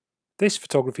This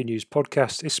Photography News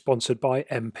podcast is sponsored by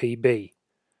MPB.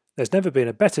 There's never been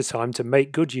a better time to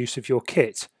make good use of your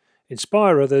kit,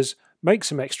 inspire others, make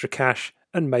some extra cash,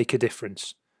 and make a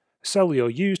difference. Sell your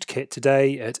used kit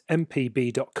today at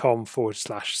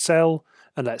mpb.com/sell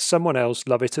and let someone else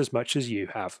love it as much as you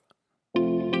have.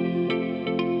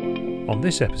 On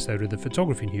this episode of the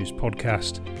Photography News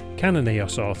podcast, Canon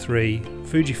EOS R3,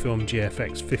 Fujifilm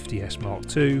GFX 50S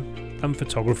Mark II, and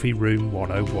Photography Room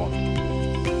 101.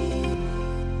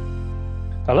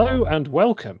 Hello and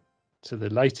welcome to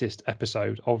the latest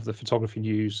episode of the Photography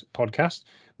News podcast.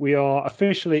 We are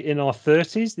officially in our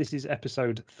 30s. This is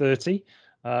episode 30.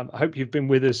 I hope you've been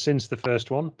with us since the first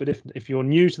one, but if you're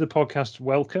new to the podcast,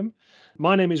 welcome.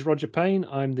 My name is Roger Payne.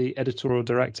 I'm the editorial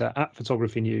director at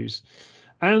Photography News.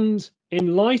 And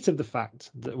in light of the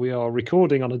fact that we are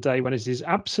recording on a day when it is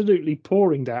absolutely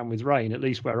pouring down with rain, at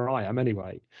least where I am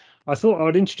anyway, I thought I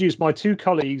would introduce my two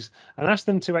colleagues and ask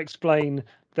them to explain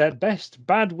their best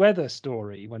bad weather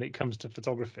story when it comes to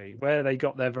photography, where they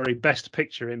got their very best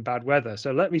picture in bad weather.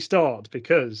 So let me start,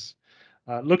 because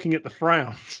looking at the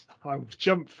frowns, I will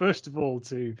jump first of all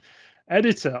to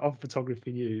editor of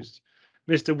Photography News,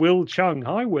 Mr. Will Chung.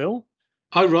 Hi, Will.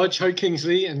 Hi, Rog. Hi,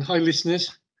 Kingsley, and hi,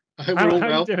 listeners. I hope we're all well.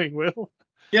 How are you doing, Will?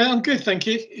 Yeah, I'm good, thank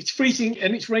you. It's freezing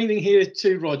and it's raining here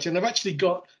too, Rog. And I've actually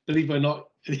got, believe it or not,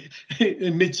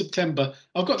 in mid-September,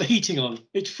 I've got the heating on.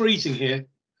 It's freezing here.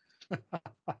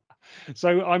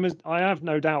 So I have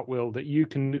no doubt, Will, that you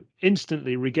can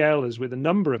instantly regale us with a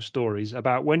number of stories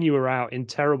about when you were out in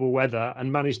terrible weather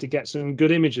and managed to get some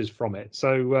good images from it.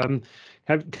 So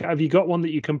have you got one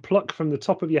that you can pluck from the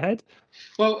top of your head?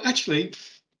 Well, actually,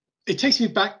 it takes me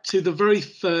back to the very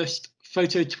first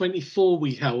Photo 24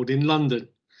 we held in London.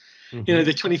 Mm-hmm. You know,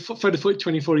 the Photo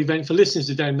 24 event, for listeners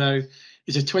who don't know,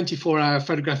 is a 24-hour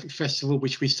photographic festival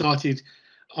which we started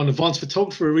on Advanced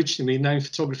Photographer originally, now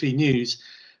Photography News.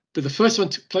 But the first one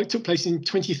took place in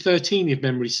 2013, if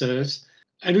memory serves.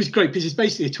 And it was great because it's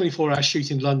basically a 24-hour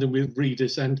shoot in London with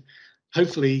readers. And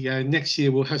hopefully next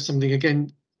year we'll have something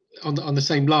again on the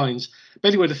same lines. But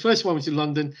anyway, the first one was in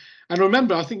London. And I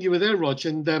remember, I think you were there, Rog,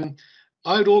 and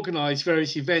I had organised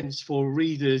various events for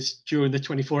readers during the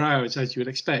 24 hours, as you would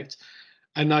expect.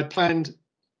 And I planned,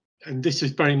 and this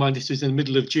was, bearing in mind, this was in the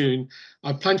middle of June,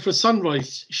 I planned for a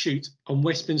sunrise shoot on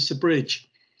Westminster Bridge.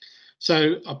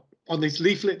 So on this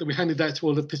leaflet that we handed out to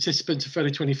all the participants of Photo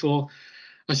 24,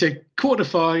 I said,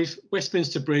 4:45,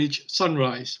 Westminster Bridge,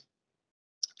 sunrise.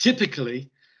 Typically,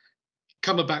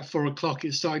 come about 4 o'clock,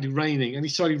 it started raining, and it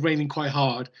started raining quite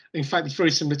hard. In fact, it's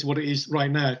very similar to what it is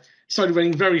right now. It started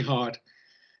raining very hard.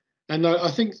 And I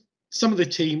think some of the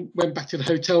team went back to the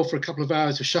hotel for a couple of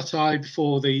hours of shut-eye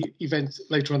before the event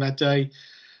later on that day.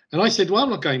 And I said, well, I'm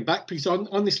not going back, because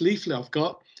on this leaflet I've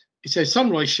got, it says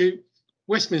sunrise shoot,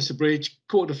 Westminster Bridge,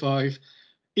 4:45,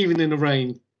 even in the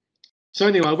rain. So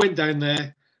anyway, I went down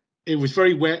there. It was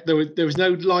very wet. There was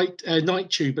no night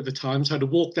tube at the time, so I had to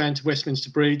walk down to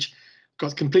Westminster Bridge,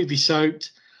 got completely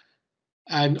soaked.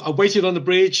 And I waited on the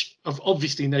bridge.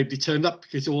 Obviously, nobody turned up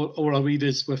because all our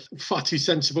readers were far too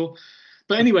sensible.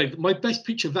 But anyway, my best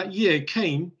picture of that year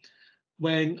came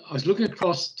when I was looking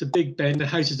across to Big Ben, the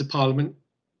Houses of Parliament,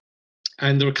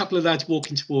 and there were a couple of lads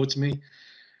walking towards me.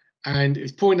 And it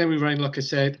was pouring down with rain, like I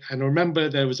said. And I remember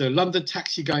there was a London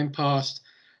taxi going past,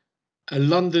 a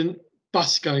London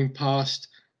bus going past,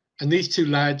 and these two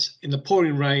lads in the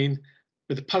pouring rain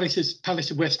with the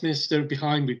Palace of Westminster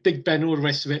behind, with Big Ben, all the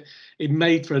rest of it. It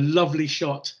made for a lovely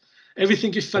shot.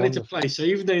 Everything just fell into place. So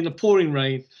even though in the pouring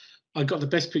rain, I got the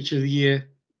best picture of the year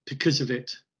because of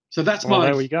it. So that's mine.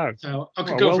 There we go. So I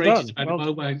could go for ages about it, but I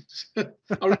won't.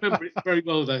 I remember it very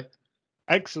well, though.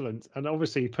 Excellent. And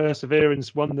obviously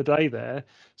Perseverance won the day there.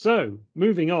 So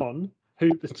moving on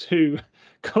to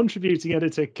contributing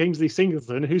editor Kingsley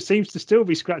Singleton, who seems to still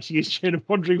be scratching his chin and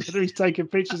wondering whether he's taking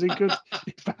pictures in good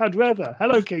bad weather.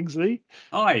 Hello, Kingsley.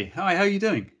 Hi, how are you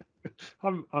doing?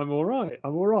 I'm all right.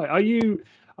 Are you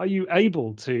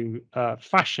able to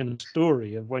fashion a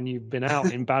story of when you've been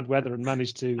out in bad weather and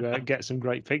managed to get some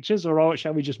great pictures, or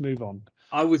shall we just move on?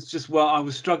 I was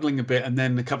struggling a bit, and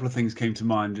then a couple of things came to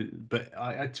mind. But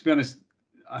to be honest,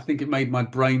 I think it made my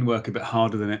brain work a bit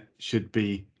harder than it should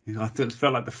be. I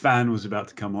felt like the fan was about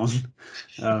to come on.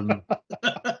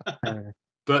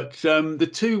 But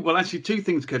two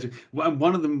things occurred to me.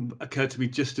 One of them occurred to me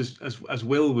just as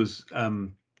Will was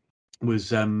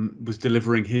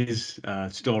delivering his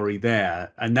story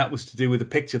there, and that was to do with a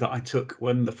picture that I took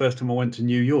when the first time I went to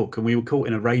New York, and we were caught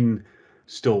in a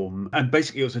rainstorm, and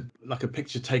basically it was like a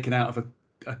picture taken out of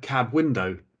a cab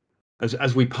window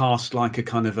as we passed like a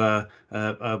kind of a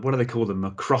what do they call them, a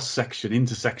cross section,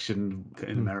 intersection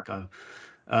in America,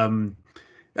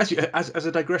 Actually, as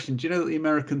a digression, do you know that the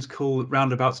Americans call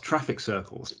roundabouts traffic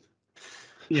circles?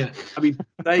 Yeah. I mean,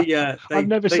 I've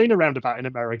never seen a roundabout in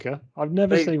America. I've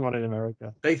never seen one in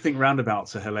America. They think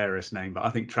roundabouts a hilarious name, but I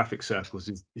think traffic circles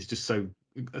is just so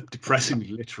depressingly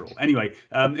literal. Anyway,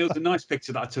 it was a nice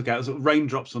picture that I took out. It was sort of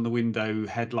raindrops on the window,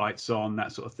 headlights on,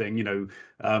 that sort of thing.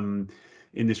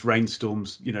 In this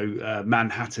rainstorms,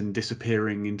 Manhattan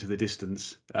disappearing into the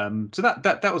distance. So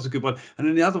that was a good one. And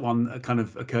then the other one that kind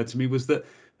of occurred to me was that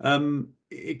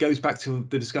it goes back to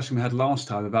the discussion we had last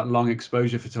time about long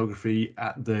exposure photography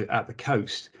at the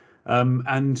coast.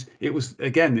 And it was,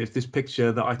 again, it's this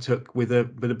picture that I took with a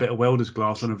bit of welder's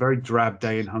glass on a very drab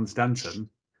day in Hunstanton,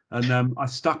 and I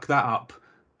stuck that up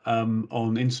on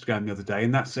Instagram the other day,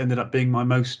 and that's ended up being my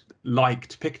most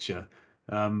liked picture.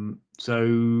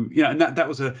 So yeah, and that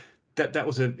was a it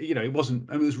wasn't,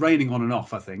 I mean, it was raining on and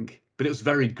off, I think, but it was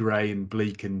very grey and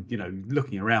bleak, and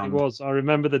looking around. It was. I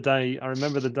remember the day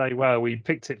where we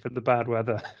picked it for the bad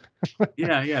weather.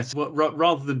 Yeah. So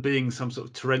rather than being some sort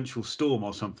of torrential storm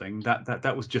or something,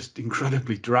 that was just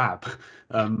incredibly drab.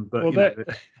 But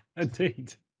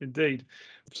indeed.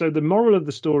 So the moral of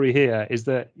the story here is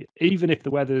that even if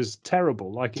the weather's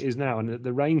terrible, like it is now, and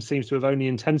the rain seems to have only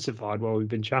intensified while we've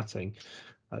been chatting,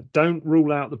 don't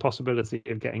rule out the possibility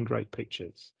of getting great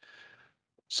pictures.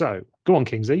 So go on,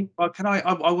 Kingsley. Well,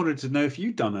 I wanted to know if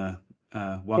you'd done one.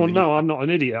 Well, no, I'm not an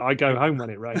idiot. I go home when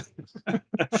it rains.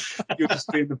 You'll just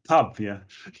be in the pub, yeah.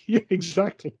 Yeah,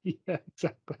 exactly. Yeah,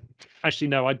 exactly. Actually,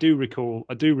 no, I do recall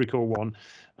one,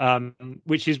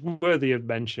 which is worthy of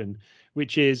mention,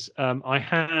 which is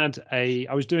I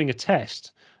was doing a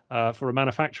test for a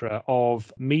manufacturer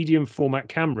of medium format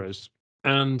cameras,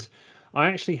 and I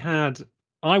actually had,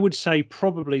 I would say,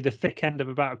 probably the thick end of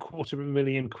about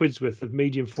 £250,000 worth of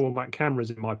medium format cameras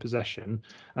in my possession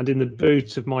and in the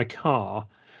boot of my car.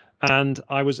 And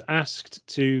I was asked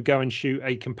to go and shoot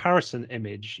a comparison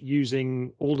image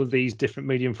using all of these different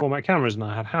medium format cameras. And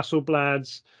I had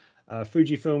Hasselblads,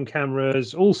 Fujifilm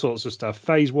cameras, all sorts of stuff,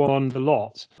 Phase 1, the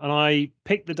lot. And I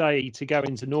picked the day to go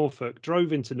into Norfolk,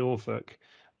 drove into Norfolk,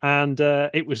 and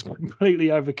it was completely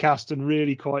overcast and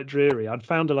really quite dreary. I'd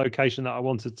found a location that I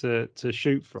wanted to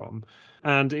shoot from,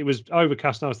 and it was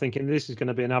overcast. And I was thinking, this is going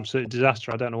to be an absolute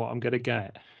disaster. I don't know what I'm going to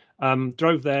get.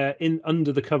 Drove there in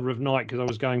under the cover of night because I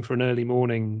was going for an early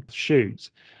morning shoot,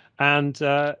 and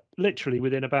literally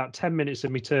within about 10 minutes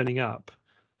of me turning up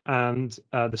and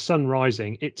the sun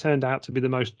rising, it turned out to be the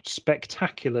most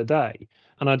spectacular day.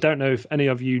 And I don't know if any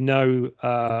of you know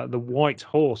the White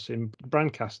Horse in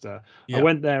Brancaster. Yeah. I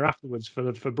went there afterwards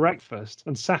for breakfast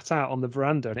and sat out on the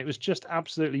veranda, and it was just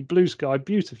absolutely blue sky,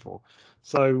 beautiful.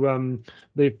 So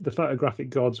the photographic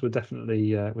gods were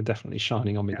definitely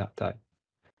shining on me that day.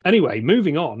 Anyway,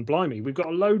 moving on, blimey, we've got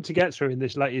a load to get through in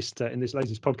this latest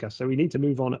podcast, so we need to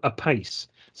move on apace.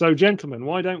 So, gentlemen,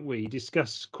 why don't we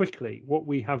discuss quickly what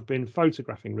we have been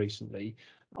photographing recently?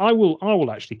 I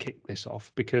will actually kick this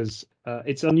off because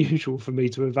it's unusual for me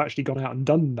to have actually gone out and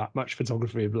done that much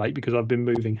photography of late because I've been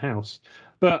moving house.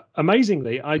 But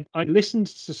amazingly, I listened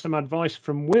to some advice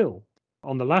from Will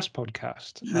on the last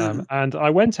podcast, and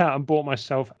I went out and bought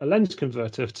myself a lens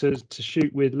converter to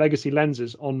shoot with legacy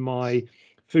lenses on my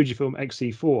Fujifilm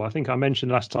X-E4. I think I mentioned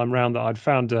last time round that I'd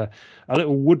found a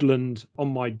little woodland on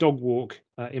my dog walk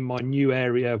in my new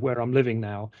area where I'm living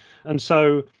now. And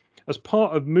so as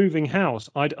part of moving house,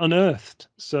 I'd unearthed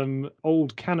some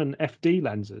old Canon FD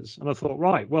lenses. And I thought,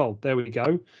 right, well, there we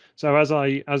go. So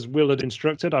as Will had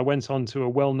instructed, I went on to a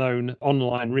well-known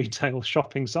online retail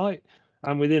shopping site.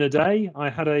 And within a day, I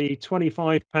had a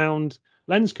 £25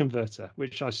 lens converter,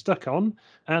 which I stuck on,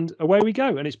 and away we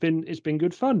go. And it's been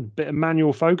good fun. Bit of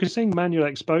manual focusing, manual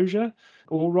exposure,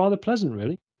 all rather pleasant,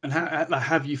 really. And how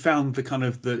have you found the kind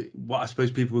of what I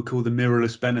suppose people would call the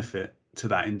mirrorless benefit to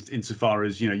that, insofar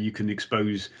as you can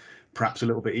expose perhaps a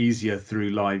little bit easier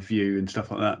through live view and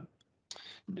stuff like that?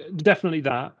 Definitely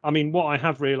that. I mean, what I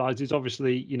have realized is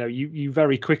obviously, you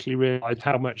very quickly realize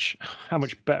how much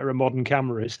better a modern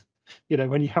camera is.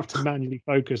 When you have to manually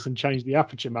focus and change the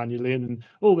aperture manually and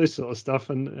all this sort of stuff,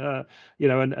 and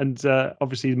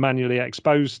obviously manually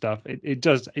expose stuff, it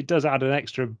does add an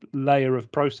extra layer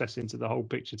of processing to the whole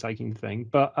picture taking thing.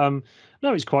 But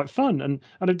no, it's quite fun, and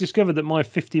I've discovered that my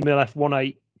 50mm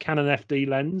f1.8 Canon FD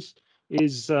lens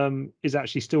is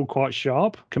actually still quite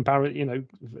sharp compared,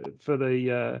 for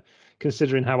the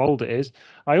considering how old it is.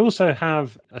 I also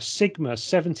have a Sigma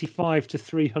 75 to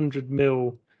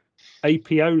 300mm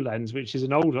APO lens, which is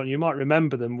an old one. You might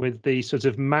remember them with the sort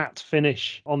of matte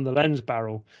finish on the lens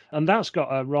barrel, and that's got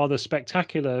a rather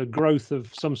spectacular growth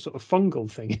of some sort of fungal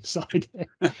thing inside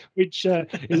it, which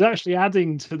is actually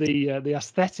adding to the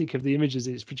aesthetic of the images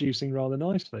it's producing rather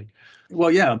nicely.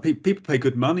 Well, yeah, people pay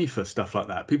good money for stuff like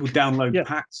that. People download Yeah.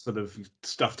 packs full of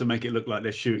stuff to make it look like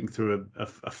they're shooting through a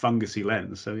fungusy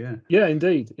lens. So yeah. Yeah,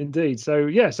 indeed. So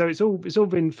yeah, so it's all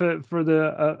been for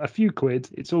a few quid.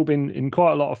 It's all been in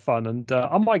quite a lot of fun, and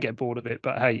I might get bored of it,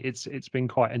 but hey, it's been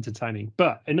quite entertaining.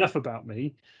 But enough about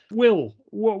me. Will,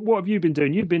 what have you been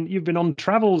doing? You've been on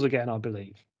travels again, I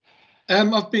believe.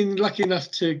 I've been lucky enough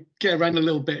to get around a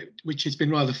little bit, which has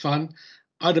been rather fun.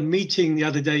 I had a meeting the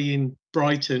other day in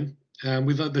Brighton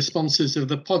with the sponsors of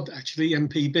the pod, actually,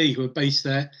 MPB, who are based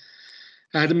there.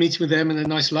 I had a meeting with them and a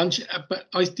nice lunch, but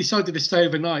I decided to stay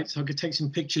overnight so I could take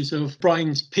some pictures of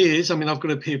Brighton's piers. I mean, I've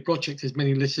got a pier project, as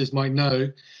many listeners might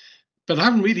know, but I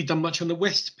haven't really done much on the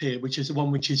West Pier, which is the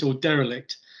one which is all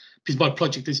derelict, because my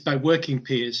project is about working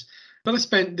piers. But I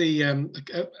spent a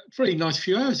very nice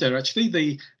few hours there, actually.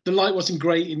 The light wasn't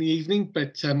great in the evening,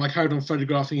 but I carried on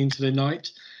photographing into the night,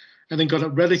 and then got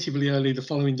up relatively early the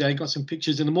following day, got some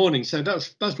pictures in the morning. So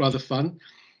that was rather fun.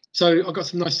 So I got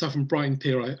some nice stuff from Brighton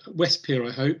Pier, West Pier,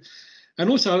 I hope. And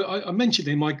also, I mentioned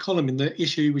in my column in the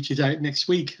issue, which is out next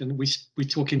week, and we're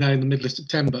talking now in the middle of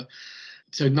September.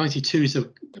 So 92 is a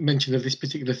mention of this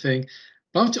particular thing.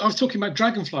 But I was talking about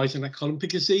dragonflies in that column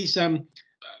because these,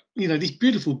 these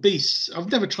beautiful beasts,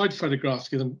 I've never tried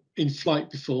photographing them in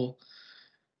flight before.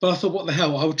 But I thought, what the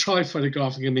hell, I would try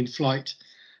photographing them in flight.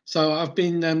 So I've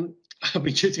been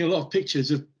shooting a lot of pictures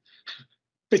of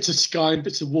bits of sky and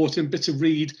bits of water and bits of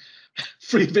reed,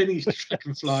 free of any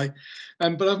dragonfly.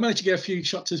 But I've managed to get a few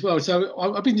shots as well. So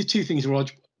I've been to two things, Rog: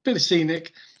 a bit of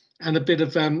scenic and a bit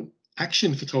of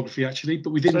action photography, actually,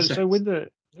 but with insects. So with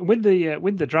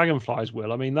the dragonflies,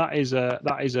 Will, I mean that is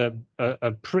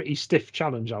a pretty stiff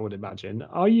challenge, I would imagine.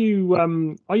 Are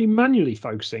you manually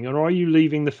focusing, or are you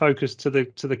leaving the focus to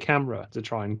the camera to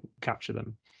try and capture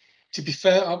them? To be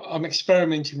fair, I'm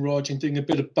experimenting, Rog, and doing a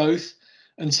bit of both.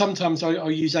 And sometimes I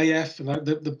use AF, and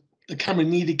the camera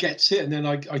nearly gets it, and then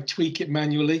I tweak it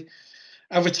manually.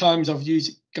 Other times I've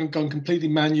gone completely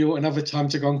manual, and other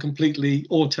times I've gone completely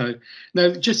auto.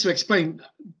 Now, just to explain,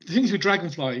 the things with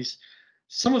dragonflies,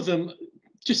 some of them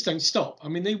just don't stop. I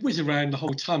mean, they whiz around the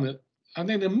whole time, and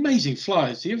they're amazing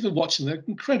flyers. You ever watch them? They're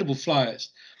incredible flyers.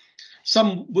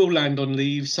 Some will land on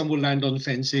leaves, some will land on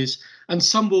fences, and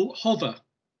some will hover.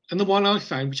 And the one I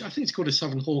found, which I think is called a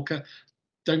southern hawker,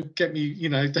 don't get me,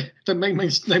 don't make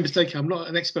no mistake, I'm not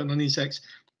an expert on insects,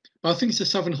 but I think it's a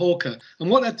southern hawker.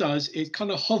 And what that does, it kind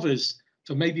of hovers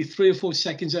for maybe 3 or 4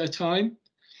 seconds at a time.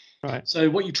 Right. So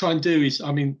what you try and do is,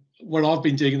 I mean, what I've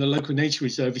been doing in the local nature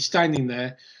reserve is standing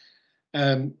there,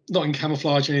 not in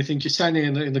camouflage or anything, just standing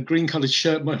in the green coloured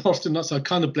shirt more often, not so I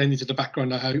kind of blend into the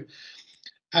background, I hope.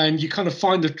 And you kind of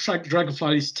find the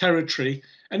dragonfly's territory,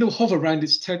 and it'll hover around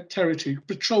its territory,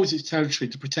 patrols its territory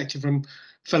to protect it from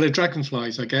fellow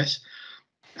dragonflies, I guess.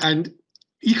 And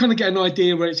you kind of get an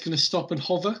idea where it's going to stop and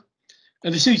hover.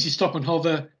 And as soon as you stop and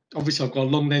hover, obviously I've got a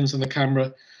long lens on the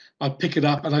camera, I pick it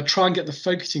up and I try and get the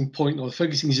focusing point or the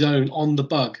focusing zone on the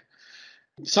bug.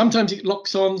 Sometimes it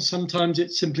locks on, sometimes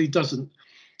it simply doesn't.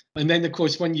 And then, of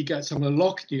course, when you get someone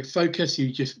locked, you focus,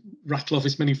 you just rattle off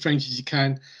as many frames as you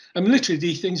can. I mean, literally,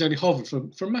 these things only hover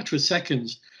for a matter of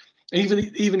seconds. And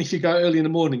even if you go early in the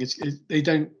morning, they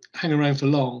don't hang around for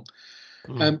long.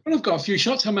 But I've got a few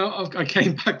shots. I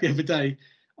came back the other day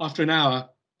after an hour.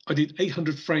 I did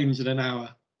 800 frames in an hour.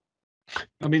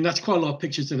 I mean, that's quite a lot of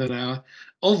pictures in an hour,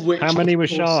 of which... How many were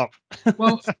sharp?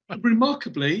 Well,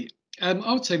 remarkably, I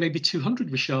would say maybe 200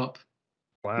 were sharp.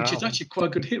 Wow. Which is actually quite a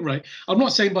good hit rate. I'm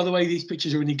not saying, by the way, these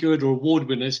pictures are any good or award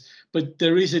winners, but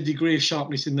there is a degree of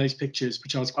sharpness in those pictures,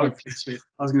 which I was quite pleased with.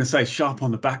 I was going to say sharp on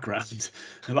the background.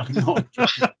 Like not.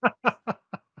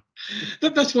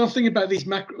 That's one thing about these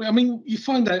macro. I mean, you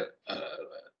find out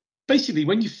basically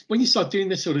when you start doing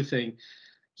this sort of thing,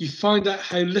 you find out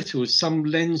how little some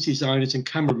lens designers and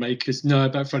camera makers know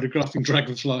about photographing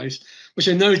dragonflies, which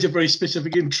I know is a very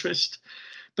specific interest.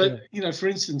 But for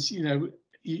instance,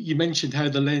 you mentioned how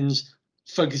the lens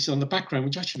focuses on the background,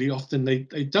 which actually often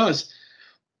it does.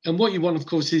 And what you want, of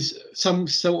course, is some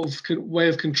sort of way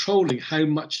of controlling how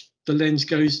much the lens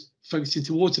goes focusing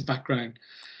towards the background.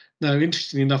 Now,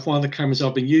 interestingly enough, one of the cameras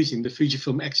I've been using, the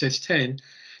Fujifilm X-S10,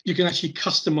 you can actually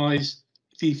customize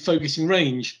the focusing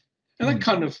range. And that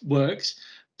kind of works.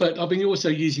 But I've been also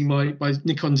using my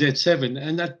Nikon Z7,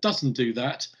 and that doesn't do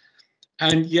that.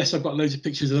 And yes, I've got loads of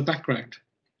pictures of the background.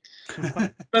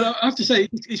 But I have to say,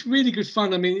 it's really good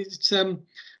fun. I mean, it's a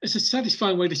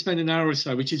satisfying way to spend an hour or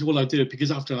so, which is all I do,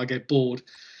 because after I get bored,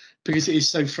 because it is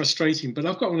so frustrating. But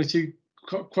I've got one or two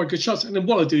quite good shots, and then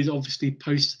what I do is obviously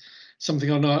post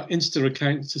something on our Insta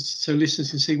account so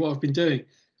listeners can see what I've been doing.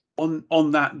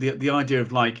 On that, the idea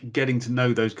of like getting to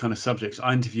know those kind of subjects,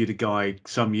 I interviewed a guy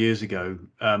some years ago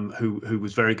who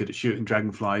was very good at shooting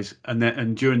dragonflies,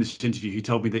 and during this interview he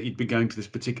told me that he'd been going to this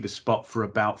particular spot for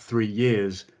about 3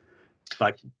 years,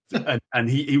 like, and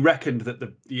he reckoned that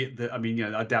the I mean,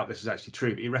 I doubt this is actually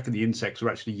true, but he reckoned the insects were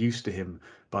actually used to him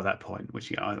by that point,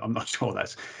 which I'm not sure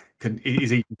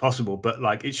is even possible, but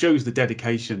like it shows the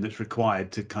dedication that's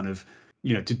required to kind of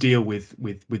to deal with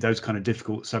those kind of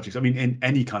difficult subjects. I mean, in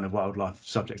any kind of wildlife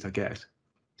subject, I guess.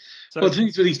 So, well, the thing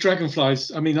is with these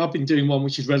dragonflies, I mean, I've been doing one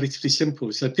which is relatively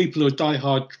simple. So people who are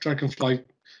diehard dragonfly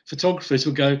photographers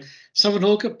will go, Southern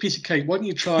Hawker, piece of cake. Why don't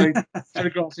you try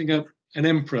photographing an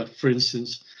emperor, for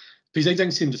instance? Because they don't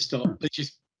seem to stop.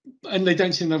 They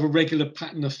don't seem to have a regular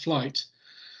pattern of flight,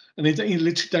 and they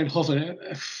literally don't hover.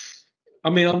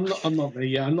 I mean, I'm not there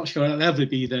yet. I'm not sure I'll ever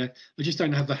be there. I just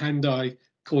don't have the hand-eye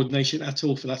coordination at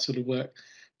all for that sort of work.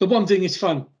 But one thing is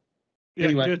fun. Yeah,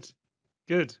 anyway.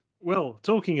 Good. Well,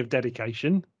 talking of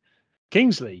dedication,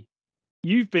 Kingsley,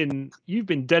 you've been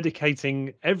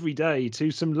dedicating every day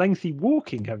to some lengthy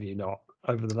walking, have you not,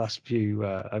 over the last few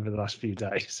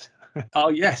days? Oh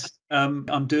yes,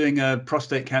 I'm doing a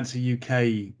Prostate Cancer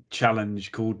UK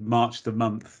challenge called March the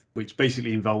Month, which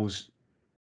basically involves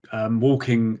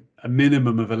walking a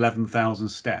minimum of 11,000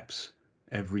 steps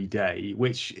every day,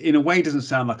 which in a way doesn't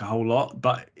sound like a whole lot,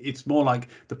 but it's more like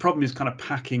the problem is kind of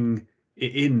packing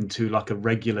it into like a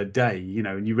regular day,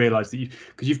 and you realize that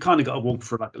because you've kind of got to walk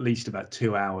for like at least about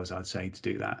 2 hours, I'd say, to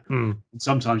do that. And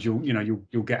sometimes you'll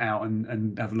get out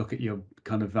and have a look at your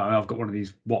kind of I've got one of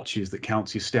these watches that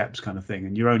counts your steps kind of thing,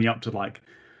 and you're only up to like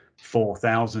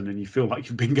 4,000 and you feel like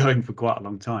you've been going for quite a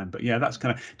long time. But yeah, that's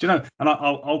kind of, and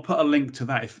I'll put a link to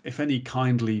that if any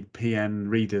kindly PN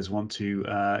readers want to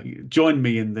join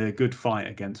me in the good fight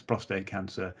against prostate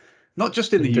cancer, not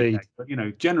just in the UK, but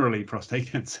generally prostate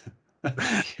cancer.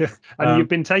 And you've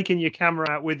been taking your camera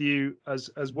out with you as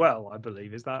well, I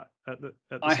believe. Is that at the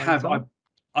same time?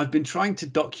 I've been trying to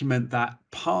document that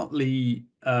partly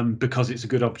because it's a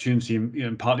good opportunity,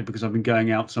 and partly because I've been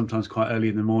going out sometimes quite early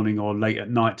in the morning or late at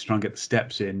night to try and get the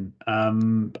steps in,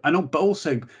 but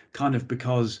also kind of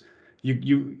because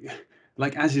you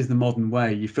like, as is the modern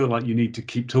way, you feel like you need to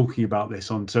keep talking about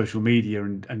this on social media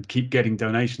and keep getting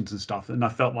donations and stuff. And I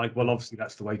felt like, well, obviously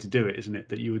that's the way to do it, isn't it?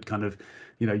 That you would kind of,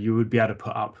 you would be able to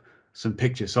put up some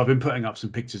pictures. So I've been putting up some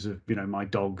pictures of, my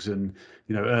dogs and,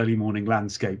 early morning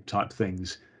landscape type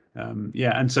things.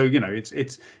 And so,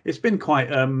 it's been quite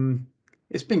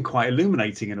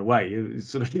illuminating in a way.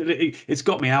 It's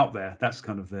got me out there. That's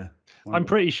kind of the. I'm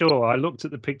pretty sure I looked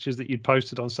at the pictures that you'd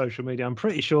posted on social media. I'm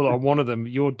pretty sure that on one of them,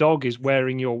 your dog is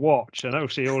wearing your watch, and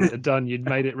actually all it had done, you'd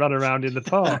made it run around in the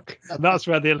park. And that's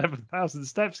where the 11,000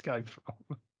 steps came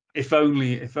from. If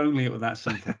only it were that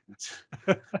simple.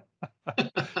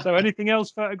 So anything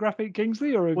else photographic,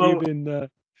 Kingsley, or have you been...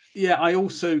 Yeah, I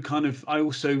also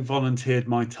volunteered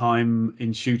my time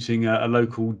in shooting a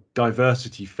local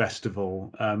diversity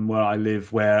festival where I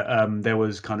live, where there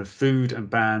was kind of food and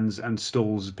bands and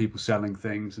stalls of people selling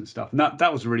things and stuff. And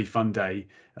that was a really fun day,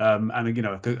 and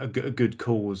a good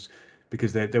cause,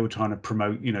 because they were trying to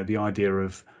promote the idea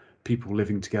of people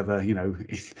living together,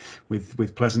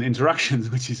 with pleasant interactions,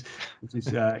 which is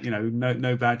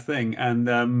no bad thing.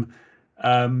 And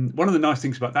one of the nice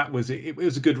things about that was it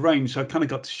was a good range, so I kind of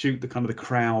got to shoot the kind of the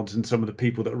crowds and some of the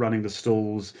people that are running the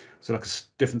stalls, so like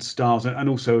different styles, and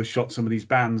also shot some of these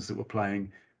bands that were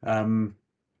playing. It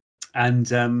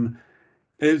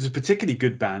was a particularly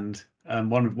good band.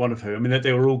 One of whom, I mean,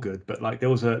 they were all good, but like there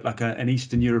was an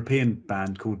Eastern European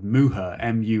band called Muha,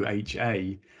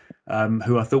 MUHA,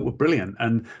 who I thought were brilliant.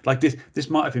 And like this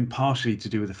might have been partially to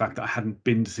do with the fact that I hadn't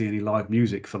been to see any live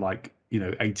music for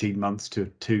 18 months to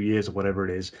 2 years or whatever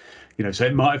it is, so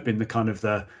it might have been the kind of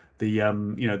the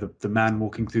man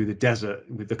walking through the desert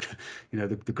with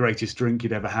the greatest drink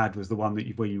you'd ever had was the one that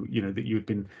you had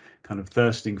been kind of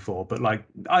thirsting for. But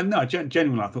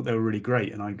genuinely I thought they were really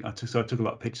great, and I took a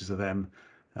lot of pictures of them,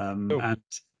 and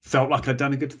felt like I'd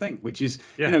done a good thing, which is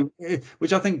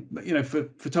which I think for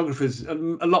photographers, a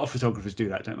lot of photographers do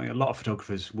that, don't they? A lot of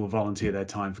photographers will volunteer their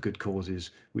time for good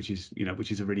causes, which is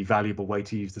a really valuable way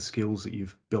to use the skills that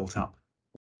you've built up.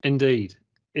 Indeed,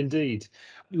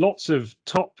 lots of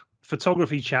top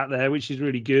photography chat there, which is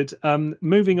really good.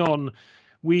 Moving on,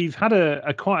 we've had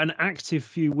a quite an active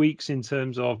few weeks in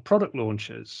terms of product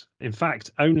launches. In fact,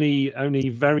 only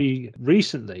very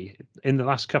recently, in the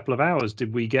last couple of hours,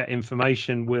 did we get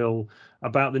information, Will,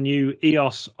 about the new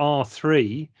EOS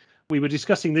R3. We were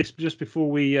discussing this just before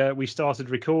we started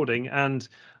recording, and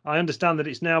I understand that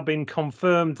it's now been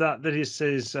confirmed that this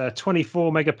is a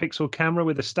 24 megapixel camera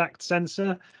with a stacked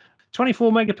sensor.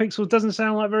 24 megapixels doesn't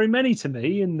sound like very many to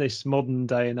me in this modern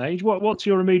day and age. What's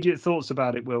your immediate thoughts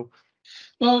about it, Will?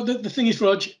 Well, the thing is,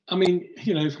 Rog, I mean,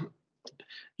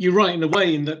 you're right in a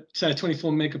way in that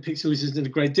 24 megapixels isn't a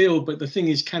great deal, but the thing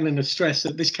is, Canon has stressed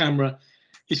that this camera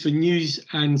is for news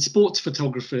and sports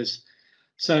photographers.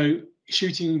 So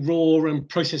shooting raw and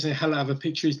processing a hell out of a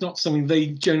picture is not something they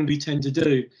generally tend to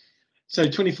do. So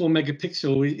 24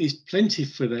 megapixel is plenty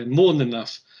for them, more than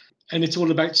enough. And it's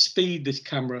all about speed, this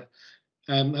camera.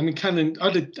 I mean, Canon, I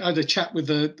had a chat with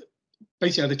the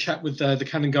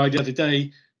Canon guy the other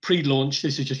day, pre-launch.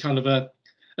 This is just kind of a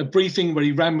briefing where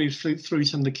he ran me through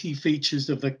some of the key features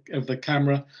of the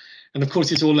camera. And of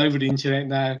course, it's all over the internet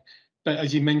now. But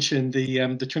as you mentioned,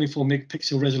 the 24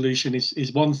 megapixel resolution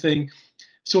is one thing.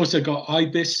 It's also got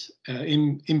IBIS,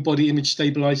 in-body image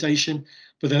stabilization,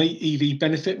 with an EV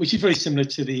benefit, which is very similar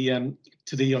to the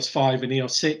EOS 5 and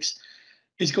EOS 6.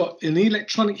 It's got an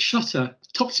electronic shutter,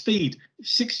 top speed,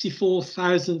 64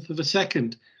 thousandth of a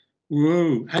second.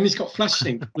 Whoa! And it's got flash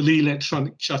sync with the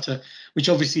electronic shutter, which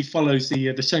obviously follows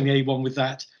the Sony A1 with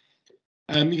that.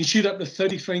 You can shoot up to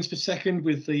 30 frames per second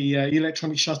with the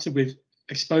electronic shutter with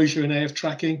exposure and AF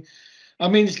tracking. I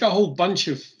mean, it's got a whole bunch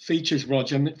of features,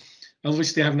 Roger. I mean,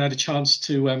 obviously, I haven't had a chance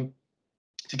to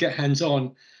get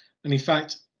hands-on, and in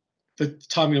fact, the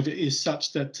timing of it is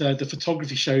such that the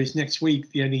photography show is next week,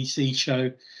 the NEC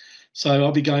show. So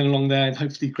I'll be going along there and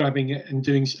hopefully grabbing it and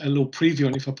doing a little preview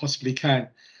on it if I possibly can.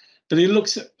 But it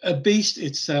looks a beast.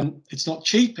 It's not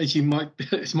cheap, as you might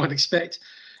expect.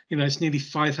 It's nearly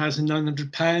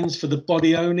 £5,900 for the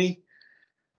body only.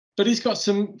 But it's got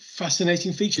some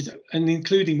fascinating features, and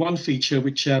including one feature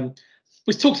which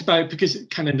was talked about because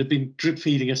Canon had been drip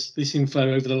feeding us this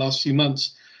info over the last few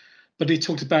months. But it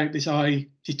talked about this eye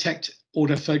detect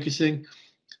autofocusing,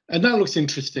 and that looks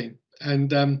interesting.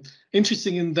 And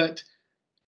interesting in that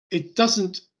it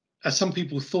doesn't, as some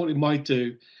people thought it might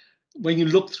do, when you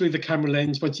look through the camera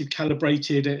lens, once you've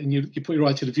calibrated it and you put your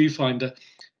eye to the viewfinder,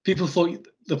 people thought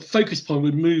the focus point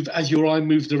would move as your eye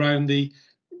moved around the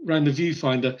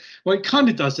viewfinder. Well, it kind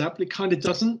of does that, but it kind of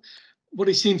doesn't. What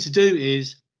it seems to do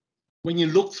is when you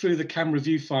look through the camera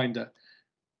viewfinder,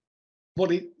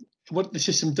 what the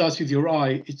system does with your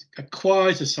eye, it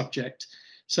acquires a subject.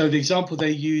 So the example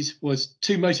they used was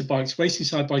two motorbikes racing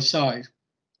side by side.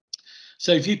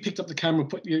 So if you picked up the camera,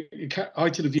 put your eye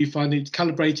to the viewfinder, it's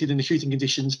calibrated in the shooting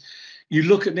conditions, you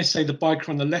look at, let's say, the biker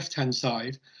on the left-hand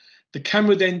side, the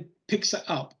camera then picks it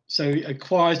up. So it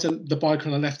acquires the biker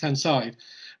on the left-hand side.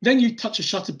 Then you touch a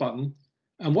shutter button,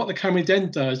 and what the camera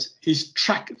then does is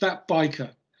track that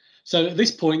biker. So at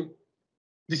this point,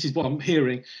 this is what I'm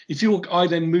hearing. If your eye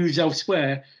then moves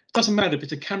elsewhere, it doesn't matter, but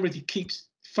the camera keeps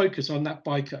focus on that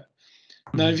biker.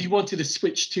 Now, if you wanted to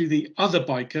switch to the other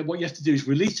biker, what you have to do is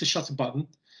release the shutter button,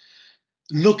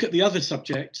 look at the other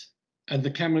subject, and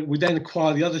the camera would then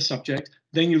acquire the other subject.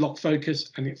 Then you lock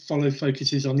focus, and it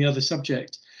focuses on the other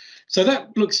subject. So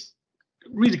that looks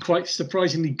really quite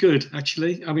surprisingly good,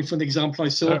 actually. I mean, from the example I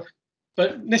saw.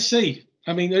 But let's see.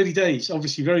 I mean, early days,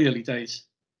 obviously very early days.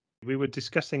 We were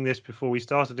discussing this before we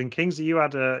started, and Kingsley, you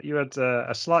had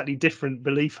a slightly different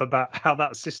belief about how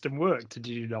that system worked, did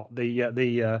you not?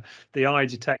 The eye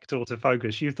detect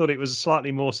autofocus. You thought it was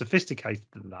slightly more sophisticated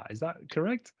than that. Is that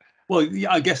correct? Well,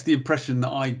 yeah, I guess the impression that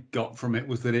I got from it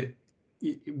was that it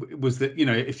was that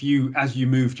if as you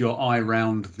moved your eye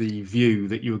around the view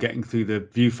that you were getting through the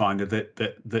viewfinder,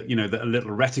 that a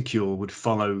little reticule would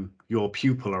follow your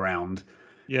pupil around.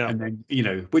 Yeah, and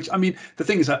then which, I mean, the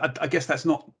thing is, I guess that's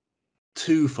not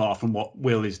too far from what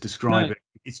Will is describing. No.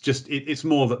 It's just it's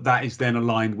more that is then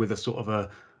aligned with a sort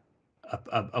of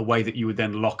a way that you would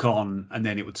then lock on, and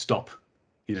then it would stop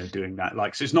doing that.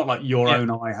 Like, so it's not like your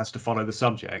own eye has to follow the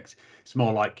subject. It's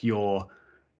more like you're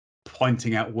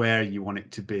pointing out where you want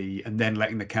it to be and then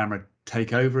letting the camera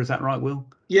take over. Is that right, Will?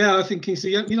 Yeah, I think so.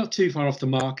 You're not too far off the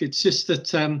mark. It's just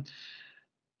that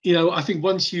I think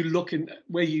once you look in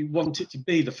where you want it to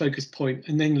be, the focus point,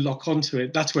 and then lock onto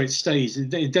it, that's where it stays.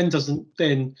 It then doesn't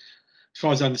as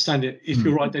far as I understand it, if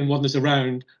your right then wanders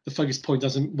around, the focus point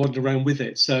doesn't wander around with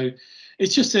it. So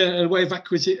it's just a way of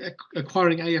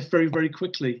acquiring AF very, very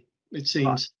quickly, it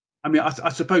seems. I mean, I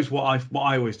suppose what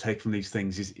I always take from these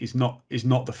things is not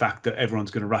the fact that everyone's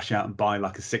going to rush out and buy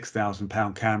like a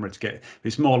 £6,000 camera to get.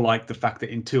 It's more like the fact that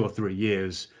in 2 or 3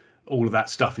 years, all of that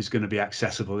stuff is going to be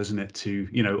accessible, isn't it? To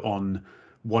on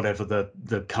whatever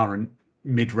the current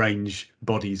mid-range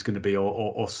body is going to be,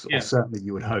 or certainly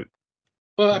you would hope.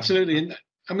 Well, absolutely, and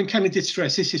I mean, Canon did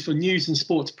stress this is for news and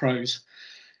sports pros.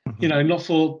 Not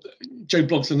for Joe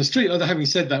Bloggs on the street. Although having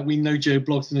said that, we know Joe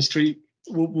Bloggs on the street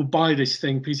will buy this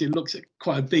thing because it looks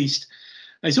quite a beast.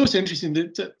 And it's also interesting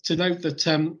to note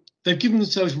that they've given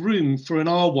themselves room for an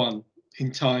R1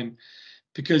 in time,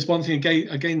 because one thing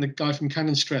again the guy from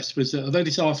Canon stressed was that although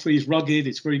this R3 is rugged,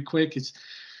 it's very quick,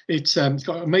 it's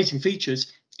got amazing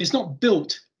features, it's not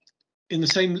built to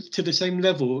the same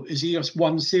level as EOS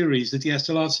 1 series, the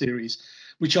DSLR series,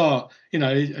 which are,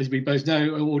 as we both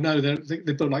know,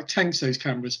 they're built like tanks, those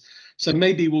cameras. So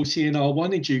maybe we'll see an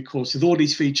R1 in due course with all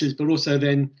these features, but also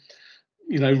then,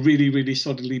 really, really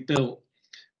solidly built.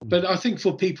 But I think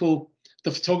for people,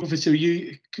 the photographers who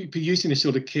could be using this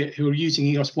sort of kit, who are using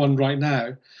EOS 1 right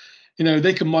now,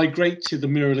 they can migrate to the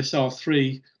mirrorless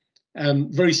R3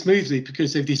 very smoothly,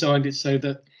 because they've designed it so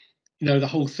that, the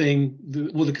whole thing,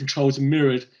 all the controls are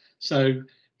mirrored. So,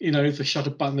 if the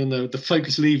shutter button and the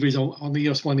focus lever is on the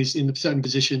EOS 1 is in a certain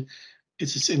position,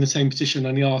 it's in the same position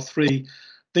on the R3.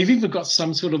 They've even got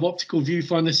some sort of optical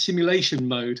viewfinder simulation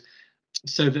mode,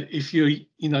 so that if you're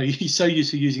so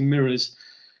used to using mirrors,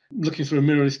 looking for a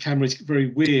mirrorless camera is very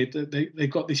weird. That they've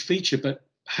got this feature, but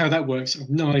how that works, I have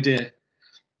no idea.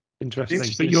 Interesting.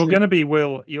 But you're going to be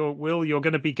you're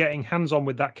going to be getting hands-on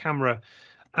with that camera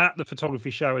at the photography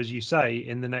show, as you say,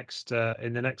 in the next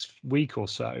week or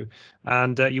so,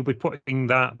 and you'll be putting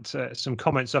that some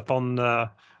comments up on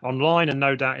online, and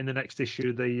no doubt in the next issue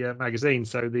of the magazine.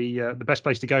 So the best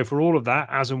place to go for all of that,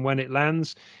 as and when it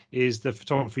lands, is the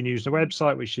Photography News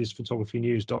website, which is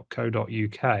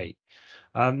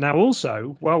photographynews.co.uk. Now,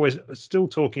 also, while we're still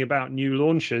talking about new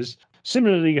launches,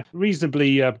 similarly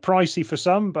reasonably pricey for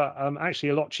some, but actually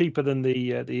a lot cheaper than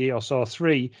the EOS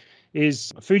R3,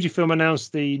 is Fujifilm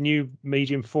announced the new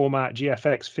medium format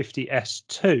GFX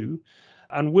 50S2.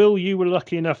 And Will, you were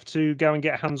lucky enough to go and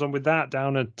get hands-on with that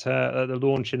down at the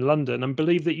launch in London, and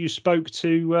believe that you spoke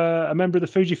to a member of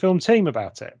the Fujifilm team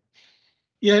about it.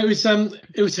 Yeah, it was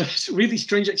a really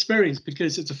strange experience,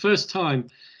 because it's the first time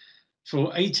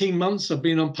for 18 months I've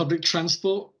been on public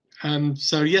transport.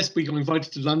 So yes, we got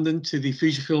invited to London to the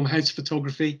Fujifilm House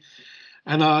Photography,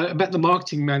 and I met the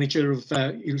marketing manager of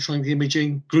Electronic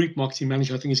Imaging, group marketing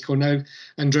manager, I think it's called now,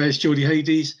 Andreas Geordie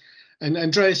Hades. And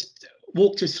Andreas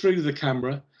walked us through the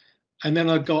camera, and then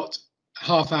I got a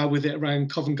half hour with it around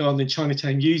Covent Garden in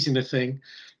Chinatown using the thing.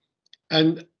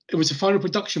 And it was a final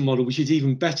production model, which is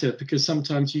even better, because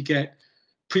sometimes you get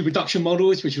pre-production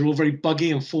models which are all very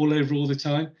buggy and fall over all the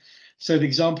time. So the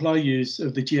example I used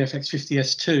of the GFX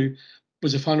 50S2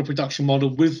 was a final production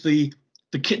model with the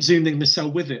kit zoom they're going to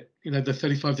sell with it, the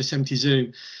 35-70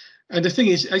 zoom. And the thing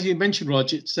is, as you mentioned,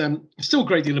 Rog, it's still a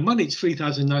great deal of money. It's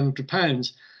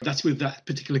 £3,900. That's with that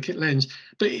particular kit lens.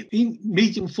 But in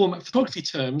medium format photography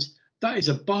terms, that is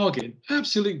a bargain,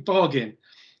 absolute bargain.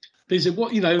 There's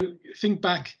think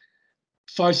back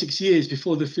 5-6 years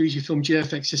before the Fujifilm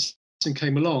GFX system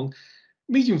came along,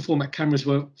 medium format cameras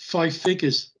were 5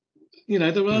 figures. They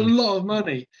were a lot of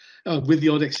money, with the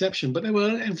odd exception, but they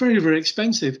were very, very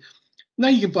expensive. Now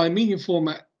you can buy medium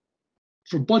format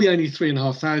for body only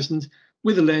 £3,500,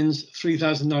 with a lens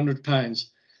 £3,900,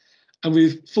 and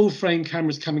with full frame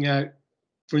cameras coming out,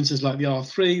 for instance, like the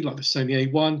R3, like the Sony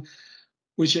A1,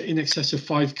 which are in excess of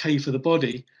 5K for the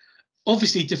body.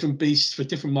 Obviously, different beasts for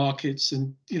different markets,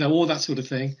 and all that sort of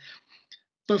thing.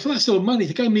 But for that sort of money,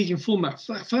 to go medium format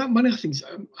for that money,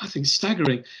 I think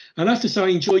staggering. And I have to say, I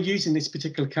enjoy using this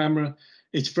particular camera.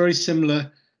 It's very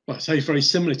similar. Well, I say very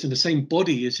similar to the same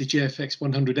body as the GFX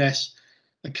 100S,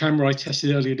 a camera I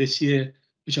tested earlier this year,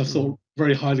 which I thought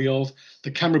very highly of.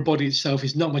 The camera body itself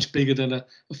is not much bigger than a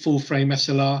full frame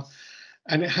SLR,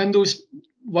 and it handles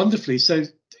wonderfully. So,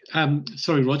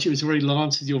 sorry, Roger, it was a very long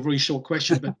answer to your very short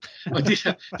question, but I did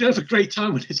have a great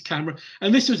time with this camera.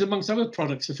 And this was amongst other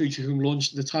products the Fujifilm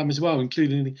launched at the time as well,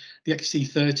 including the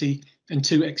XT30 and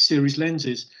 2 X series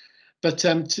lenses. But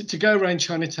to go around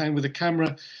Chinatown with a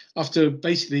camera after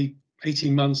basically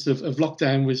 18 months of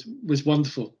lockdown was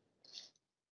wonderful.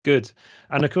 Good.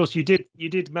 And of course, you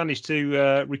did manage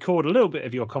to record a little bit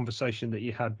of your conversation that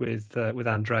you had with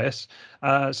Andreas.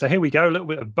 So here we go, a little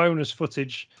bit of bonus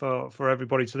footage for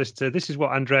everybody to listen to. This is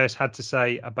what Andreas had to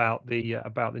say about the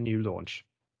new launch.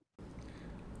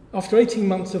 After 18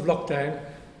 months of lockdown,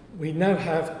 we now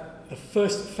have the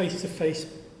first face-to-face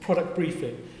product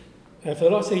briefing. For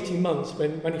the last 18 months,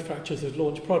 when manufacturers have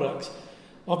launched products,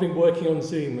 I've been working on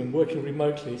Zoom and working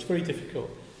remotely. It's very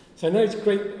difficult. So I know it's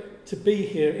great to be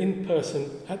here in person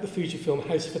at the Fujifilm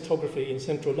House of Photography in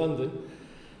central London.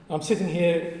 I'm sitting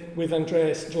here with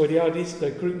Andreas Georgiadis, the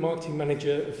Group Marketing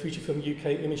Manager of Fujifilm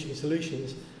UK Imaging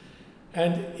Solutions.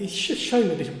 And he's just shown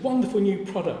me this wonderful new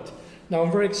product. Now,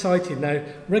 I'm very excited. Now,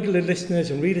 regular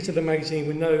listeners and readers of the magazine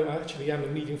will know I actually am a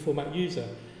medium format user.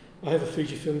 I have a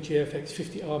Fujifilm GFX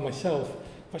 50R myself.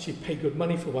 I've actually paid good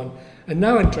money for one. And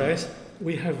now, Andreas,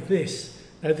 we have this.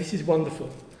 Now, this is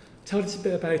wonderful. Tell us a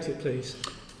bit about it, please.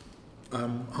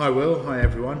 Hi, Will. Hi,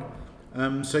 everyone.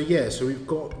 So we've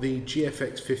got the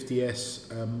GFX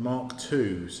 50S Mark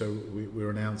II. So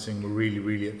we're announcing we're really,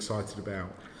 really excited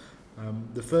about.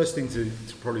 The first thing to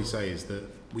probably say is that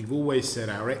we've always said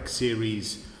our X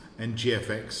series and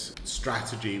GFX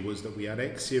strategy was that we had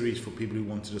X series for people who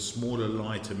wanted a smaller,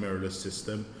 lighter mirrorless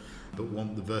system, but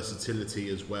want the versatility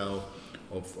as well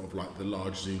of like the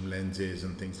large zoom lenses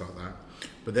and things like that.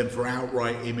 But then for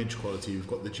outright image quality, we've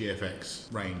got the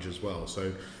GFX range as well.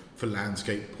 So for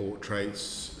landscape portraits,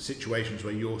 situations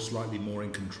where you're slightly more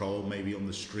in control, maybe on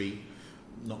the street,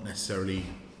 not necessarily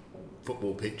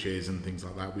football pitches and things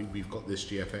like that, we've got this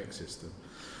GFX system.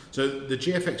 So the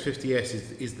GFX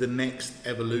 50S is the next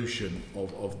evolution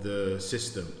of the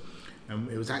system. And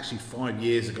it was actually 5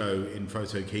 years ago in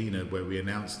Photokina where we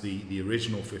announced the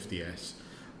original 50S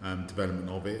development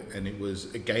of it, and it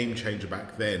was a game changer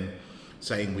back then,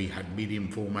 saying we had medium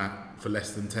format for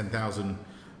less than $10,000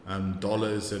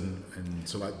 and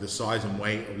so like the size and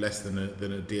weight of less than a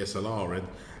DSLR,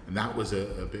 and that was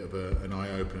a bit of an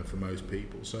eye-opener for most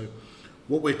people. So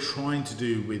what we're trying to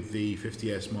do with the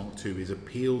 50S Mark II is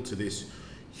appeal to this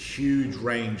huge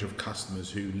range of customers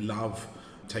who love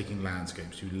taking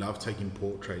landscapes, who love taking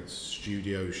portraits,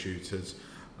 studio shooters,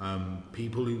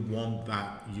 people who want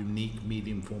that unique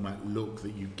medium format look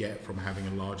that you get from having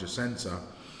a larger sensor,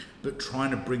 but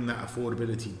trying to bring that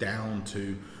affordability down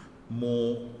to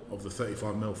more of the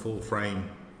 35mm full frame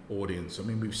audience. I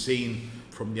mean, we've seen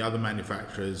from the other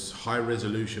manufacturers high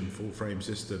resolution full frame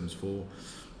systems for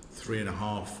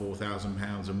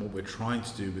 £3,500–4,000, and what we're trying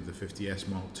to do with the 50S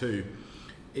Mark II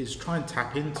is try and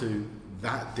tap into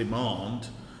that demand,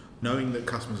 knowing that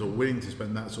customers are willing to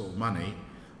spend that sort of money,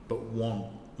 but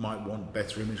might want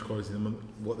better image quality than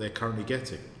what they're currently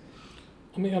getting.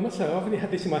 I mean, I must say, I've only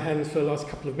had this in my hands for the last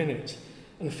couple of minutes,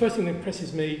 and the first thing that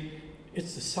impresses me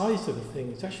is the size of the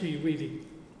thing. It's actually really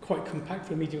quite compact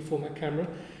for a medium format camera,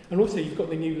 and also you've got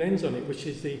the new lens on it, which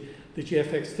is the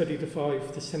GFX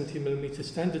 30-5 to 70mm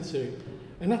standard zoom,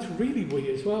 and that's really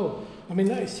wee as well. I mean,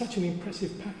 that is such an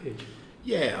impressive package.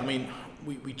 Yeah, I mean,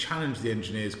 we challenge the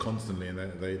engineers constantly, and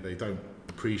they don't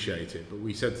appreciate it, but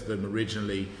we said to them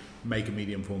originally, make a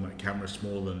medium format camera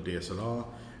smaller than a DSLR,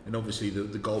 and obviously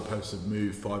the goalposts have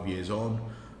moved 5 years on.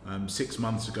 6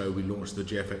 months ago we launched the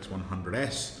GFX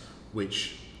 100S,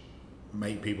 which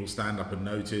made people stand up and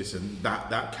notice, and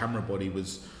that camera body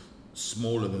was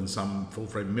smaller than some full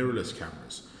frame mirrorless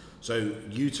cameras. So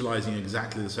utilizing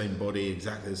exactly the same body,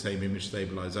 exactly the same image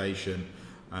stabilization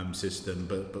system,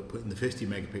 but putting the 50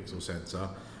 megapixel sensor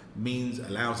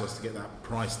allows us to get that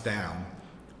price down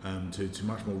to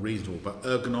much more reasonable, but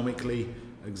ergonomically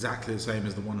exactly the same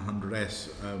as the 100S.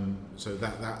 So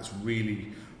that's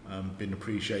really been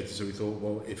appreciated. So we thought,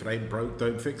 well, if it ain't broke,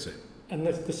 don't fix it. And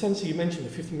the sensor you mentioned, the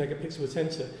 50 megapixel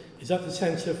sensor, is that the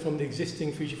sensor from the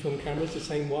existing Fujifilm cameras, the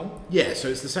same one? Yeah, so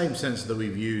it's the same sensor that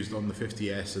we've used on the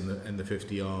 50S and the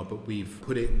 50R, but we've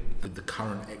put it with the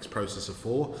current X processor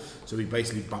 4. So we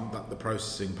basically bumped up the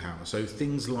processing power. So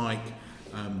things like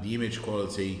the image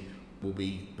quality will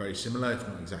be very similar, if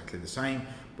not exactly the same,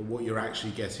 but what you're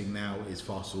actually getting now is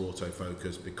faster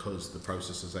autofocus because the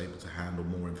processor is able to handle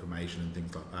more information and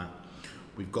things like that.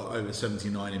 We've got over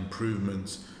 79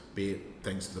 improvements, be it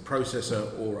thanks to the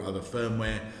processor or other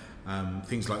firmware.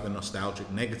 Things like the nostalgic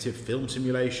negative film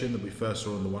simulation that we first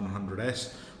saw on the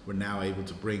 100S, we're now able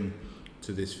to bring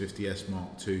to this 50S Mark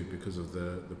II because of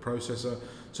the processor.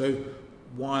 So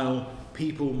while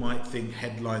people might think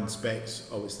headline specs,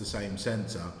 oh, it's the same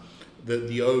sensor,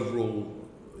 the overall,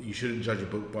 you shouldn't judge a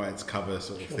book by its cover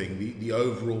sort of thing. The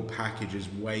overall package is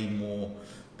way more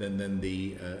than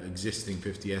the existing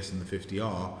 50S and the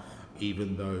 50R,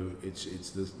 even though it's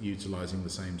utilising the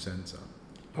same sensor.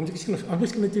 I'm just going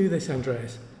to do this,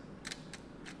 Andreas.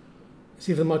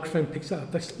 See if the microphone picks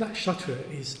up. That shutter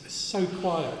is so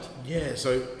quiet. Yeah,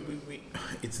 so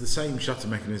it's the same shutter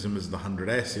mechanism as the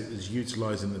 100S. It was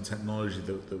utilising the technology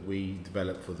that we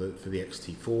developed for the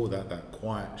XT4, that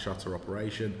quiet shutter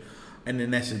operation. And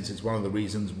in essence, it's one of the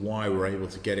reasons why we're able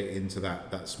to get it into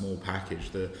that small package.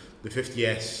 The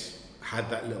 50S had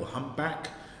that little humpback,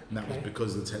 and that was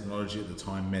because the technology at the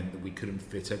time meant that we couldn't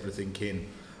fit everything in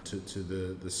to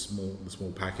the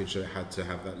small package. So it had to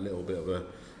have that little bit of a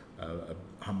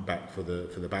humpback for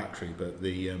the battery. But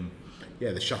the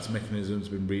shutter mechanism's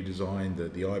been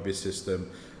redesigned. The IBIS system,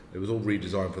 it was all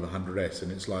redesigned for the 100S,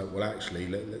 and it's like, well, actually,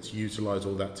 let's utilize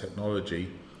all that technology,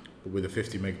 but with a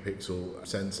 50 megapixel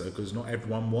sensor, because not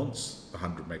everyone wants the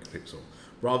 100 megapixel.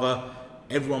 Rather,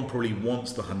 everyone probably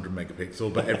wants the 100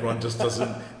 megapixel, but everyone just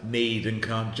doesn't need and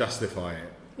can't justify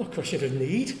it. Of course, you don't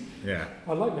need. Yeah.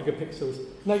 I like megapixels.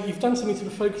 Now, you've done something to the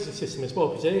focuser system as well,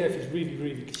 because AF is really,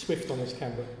 really swift on this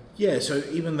camera. Yeah, so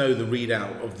even though the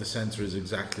readout of the sensor is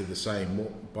exactly the same,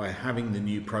 by having the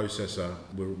new processor,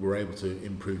 we're able to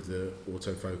improve the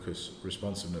autofocus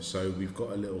responsiveness. So we've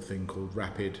got a little thing called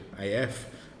Rapid AF.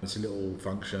 It's a little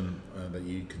function that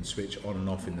you can switch on and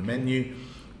off in the menu.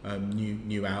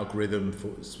 New algorithm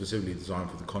specifically designed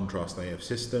for the contrast AF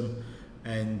system.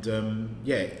 And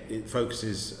it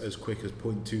focuses as quick as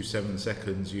 0.27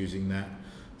 seconds using that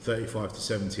 35 to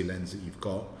 70 lens that you've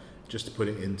got. Just to put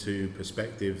it into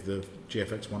perspective, the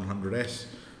GFX 100S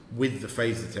with the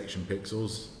phase detection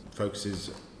pixels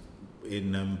focuses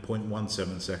in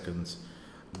 0.17 seconds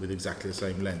with exactly the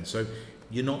same lens. So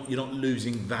you're not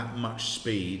losing that much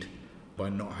speed by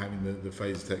not having the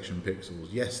phase detection pixels.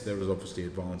 Yes, there is obviously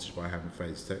advantage by having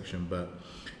phase detection, but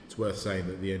it's worth saying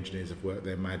that the engineers have worked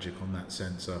their magic on that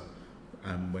sensor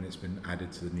when it's been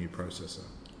added to the new processor.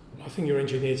 I think your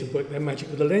engineers have worked their magic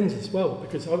with the lens as well,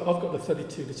 because I've got the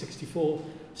 32 to 64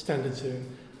 standard zoom,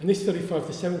 and this 35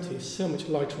 to 70 is so much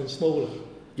lighter and smaller.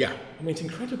 Yeah. I mean, it's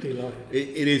incredibly light.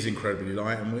 It is incredibly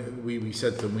light, and we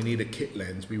said to them, we need a kit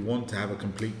lens. We want to have a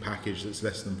complete package that's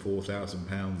less than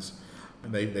 £4,000.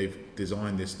 And they've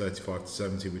designed this 35 to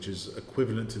 70, which is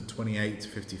equivalent to 28 to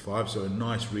 55, so a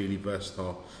nice, really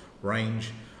versatile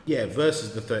range. Yeah,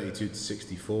 versus the 32 to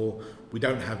 64, we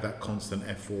don't have that constant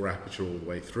f4 aperture all the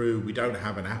way through. We don't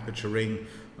have an aperture ring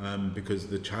because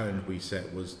the challenge we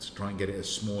set was to try and get it as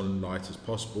small and light as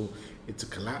possible. It's a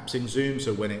collapsing zoom,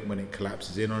 so when it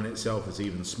collapses in on itself, it's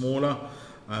even smaller.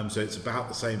 So it's about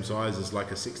the same size as like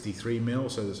a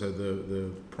 63mm, so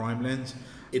the prime lens.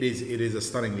 It is a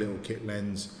stunning little kit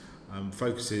lens.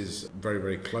 Focuses very,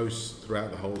 very close throughout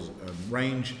the whole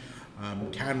range.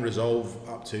 Can resolve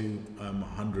up to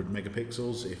 100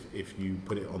 megapixels if you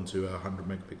put it onto a 100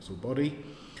 megapixel body,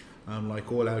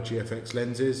 like all our GFX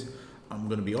lenses. I'm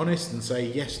going to be honest and say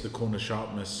yes, the corner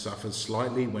sharpness suffers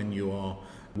slightly when you are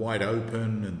wide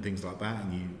open and things like that,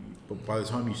 but by the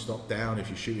time you stop down, if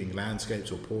you're shooting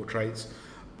landscapes or portraits,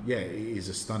 it is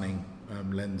a stunning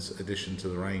lens addition to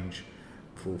the range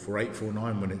for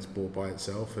 $849 when it's bought by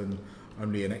itself, and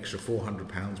only an extra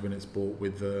 £400 when it's bought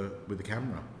with the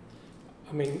camera.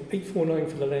 I mean, $849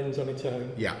 for the lens on its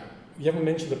own. Yeah. You haven't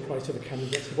mentioned the price of the camera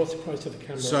yet, so what's the price of the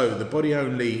camera? So the body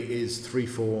only is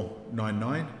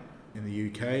 $3,499 in the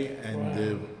UK, and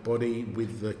the body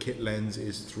with the kit lens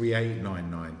is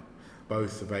 $3,899.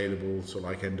 Both available sort of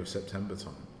like end of September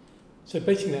time. So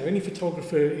basically now, any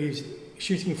photographer is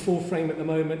shooting full frame at the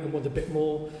moment and want a bit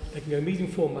more, they can go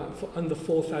medium format for under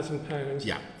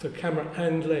 £4,000 for camera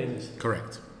and lens.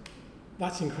 Correct.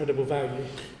 That's incredible value.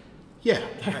 Yeah.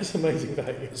 That's amazing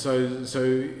value. So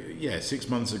 6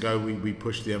 months ago we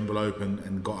pushed the envelope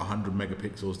and got 100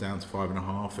 megapixels down to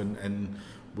 5.5, and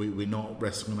we're not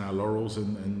resting on our laurels,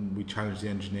 and we challenged the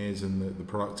engineers and the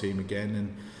product team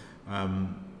again,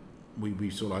 and we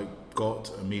sort of like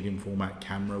got a medium format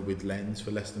camera with lens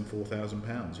for less than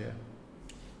 £4,000. Yeah.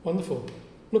 Wonderful.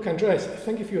 Look, Andreas,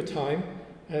 thank you for your time.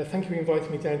 Thank you for inviting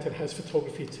me down to the House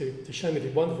Photography to show me the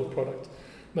wonderful product.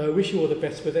 I wish you all the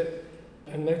best with it,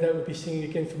 and no doubt we'll be seeing you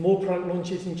again for more product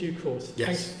launches in due course.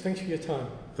 Yes. Thanks for your time.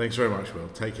 Thanks very much, Will.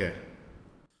 Take care.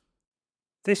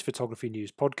 This Photography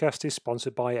News podcast is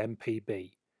sponsored by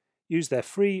MPB. Use their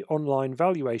free online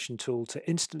valuation tool to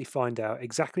instantly find out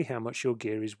exactly how much your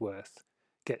gear is worth.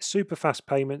 Get super fast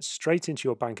payments straight into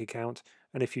your bank account,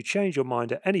 and if you change your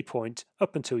mind at any point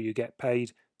up until you get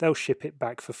paid, they'll ship it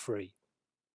back for free.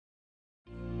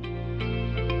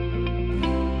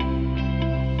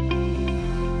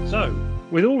 So,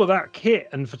 with all of that kit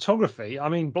and photography, I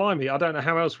mean, blimey, I don't know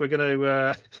how else we're going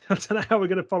to. I don't know how we're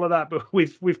going to follow that, but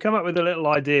we've come up with a little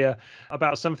idea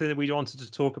about something that we wanted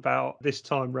to talk about this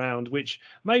time round, which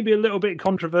may be a little bit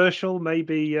controversial,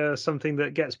 maybe something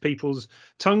that gets people's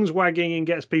tongues wagging and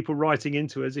gets people writing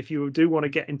into us. If you do want to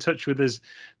get in touch with us,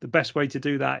 the best way to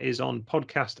do that is on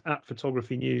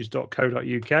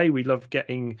podcast@photographynews.co.uk. We love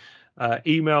getting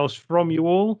emails from you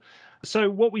all. So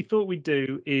what we thought we'd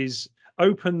do is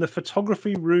open the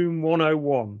Photography Room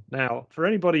 101. Now, for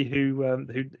anybody who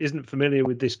isn't familiar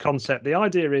with this concept, the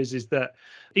idea is that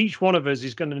each one of us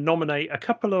is going to nominate a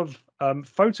couple of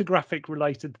photographic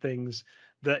related things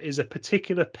that is a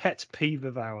particular pet peeve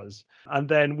of ours, and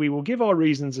then we will give our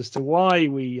reasons as to why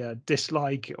we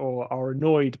dislike or are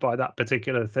annoyed by that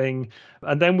particular thing,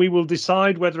 and then we will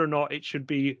decide whether or not it should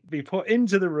be put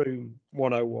into the room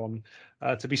 101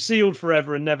 to be sealed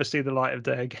forever and never see the light of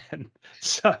day again.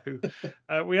 So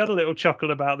we had a little chuckle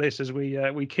about this as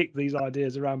we kicked these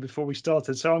ideas around before we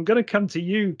started. So I'm going to come to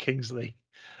you, Kingsley,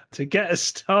 to get us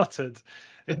started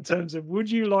in terms of, would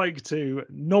you like to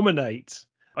nominate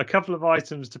a couple of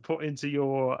items to put into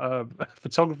your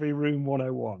Photography Room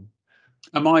 101?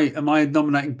 Am I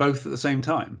nominating both at the same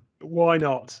time? Why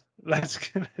not?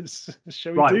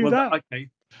 Shall we do that? Okay.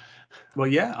 Well,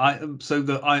 yeah.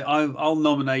 I'll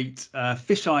nominate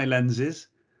fisheye lenses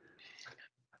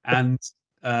and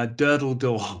Durdle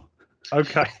Door.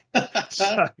 Okay.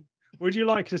 So, would you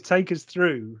like to take us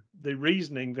through the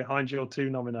reasoning behind your two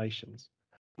nominations?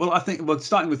 Well, I think,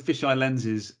 starting with fisheye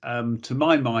lenses, to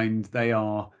my mind, they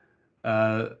are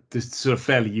just sort of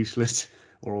fairly useless,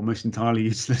 or almost entirely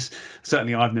useless.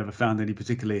 Certainly, I've never found any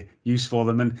particular use for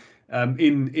them. And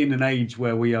in an age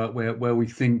where we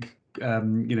think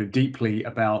deeply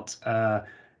about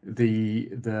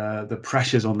the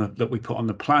pressures that we put on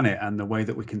the planet and the way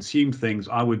that we consume things,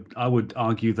 I would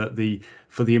argue that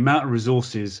for the amount of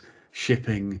resources,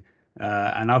 shipping,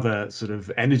 and other sort of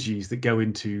energies that go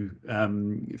into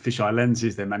fisheye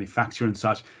lenses, their manufacture and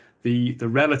such, the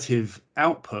relative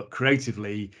output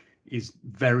creatively is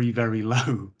very, very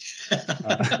low.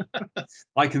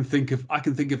 I can think of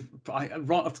right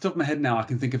off the top of my head now, I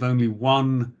can think of only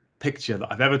one picture that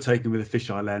I've ever taken with a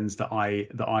fisheye lens that I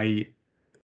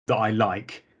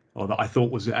like, or that I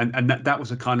thought was, and that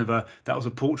was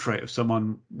a portrait of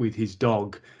someone with his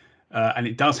dog. And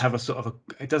it does have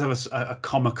a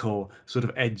comical sort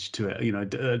of edge to it,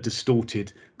 a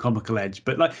distorted comical edge.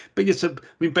 But yes, I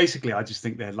mean, basically, I just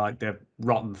think they're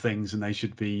rotten things and they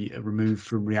should be removed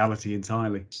from reality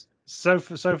entirely. So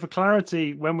for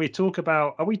clarity, when we talk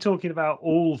about, are we talking about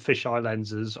all fisheye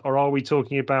lenses, or are we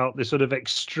talking about the sort of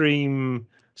extreme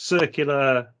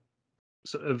circular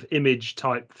sort of image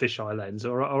type fisheye lens,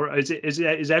 or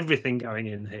is everything going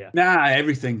in here? Nah,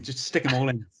 everything. Just stick them all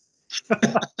in.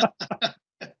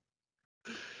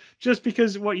 Just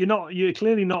because you're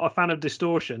clearly not a fan of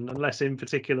distortion, unless in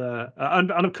particular, and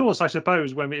of course, I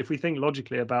suppose if we think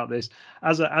logically about this,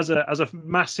 as a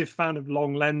massive fan of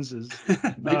long lenses,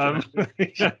 the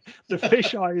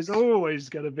fisheye is always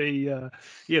going to be,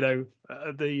 you're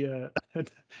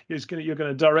going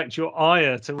to direct your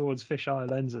ire towards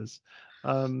fisheye lenses.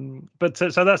 But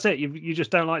so that's it. You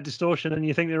just don't like distortion, and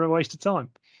you think they're a waste of time.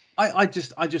 I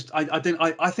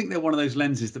think they're one of those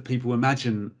lenses that people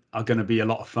imagine are going to be a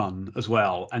lot of fun as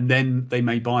well, and then they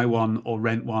may buy one or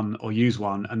rent one or use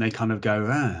one, and they kind of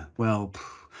go,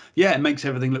 it makes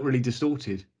everything look really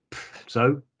distorted.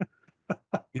 So,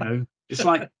 it's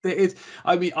like it's.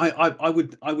 I mean, I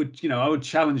would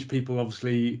challenge people,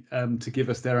 obviously, to give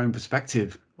us their own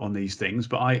perspective on these things.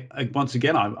 But I once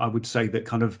again, I would say that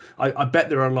kind of, I bet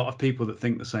there are a lot of people that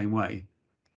think the same way.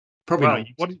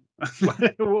 Probably not.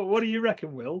 What do you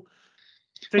reckon, Will?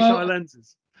 Fisheye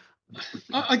lenses.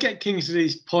 I get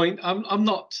Kingsley's point. I'm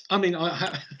not. I mean,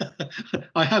 I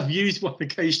have used one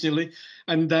occasionally,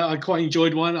 and I quite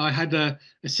enjoyed one. I had a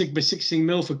Sigma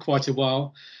 16mm for quite a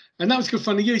while, and that was good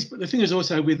fun to use. But the thing is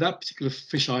also with that particular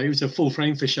fisheye, it was a full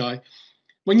frame fisheye.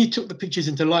 When you took the pictures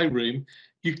into Lightroom,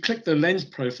 you clicked the lens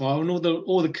profile, and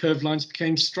all the curved lines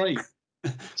became straight.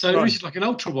 So right. It was like an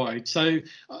ultra wide. So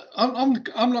I'm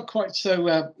not quite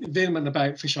so vehement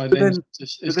about fisheye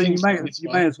lenses.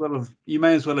 You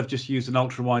may as well have just used an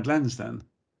ultra wide lens then.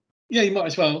 Yeah, you might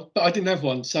as well. But I didn't have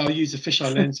one, so I used a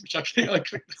fisheye lens, which I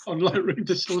clicked on Lightroom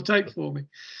to sort take for me.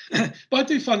 But I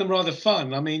do find them rather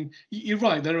fun. I mean, you're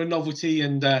right; they're a novelty,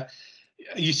 and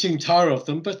you soon tire of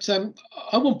them. But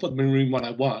I won't put them in room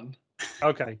 101.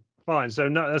 Okay. Fine. So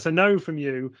no, that's a no from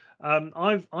you.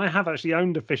 I have actually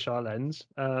owned a fisheye lens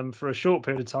for a short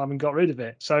period of time and got rid of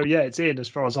it. So yeah, it's in as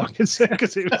far as I can see,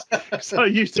 because I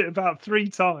used it about 3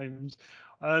 times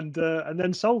and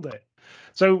then sold it.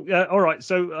 So all right.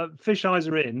 So fisheyes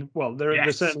are in. Well,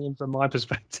 they're certainly in from my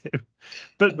perspective.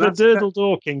 But the Durdle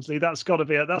Door, Kingsley, that's got to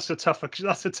be that's a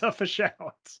tougher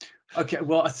shout. Okay,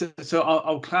 well, so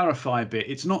I'll clarify a bit.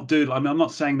 It's not Durdle. I mean, I'm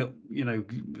not saying that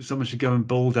someone should go and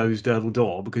bulldoze Durdle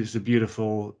Door, because it's a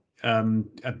beautiful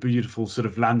sort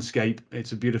of landscape.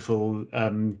 It's a beautiful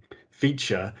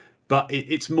feature, but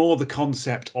it's more the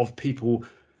concept of people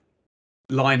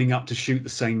lining up to shoot the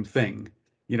same thing.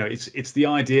 it's the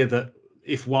idea that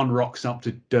if one rocks up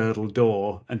to Durdle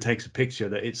Door and takes a picture,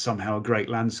 that it's somehow a great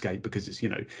landscape, because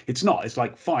it's not. It's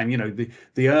like, fine,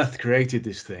 the earth created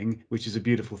this thing, which is a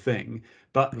beautiful thing,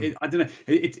 but I don't know,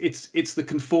 it's the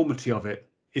conformity of it.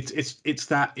 It's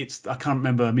I can't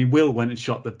remember. I mean, Will went and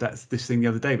shot this thing the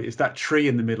other day, but it's that tree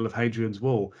in the middle of Hadrian's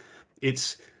Wall.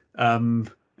 It's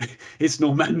it's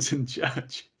Normanton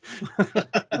Church.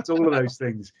 It's all of those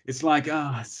things. It's like,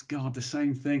 it's God, the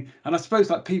same thing. And I suppose,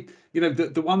 like, people,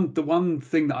 the one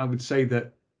thing that I would say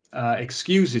that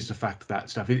excuses the fact of that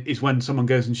stuff is when someone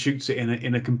goes and shoots it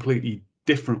in a completely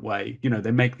different way.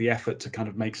 They make the effort to kind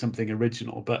of make something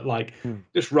original, but like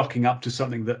just rocking up to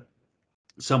something that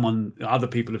other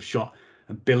people have shot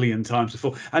a billion times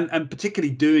before, and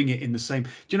particularly doing it in the same. Do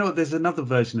you know what? There's another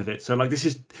version of it. So like, this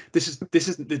is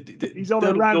he's on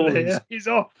a rant here. He's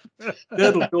off.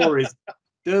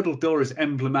 Durdle Door is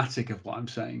emblematic of what I'm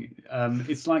saying.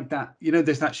 It's like that.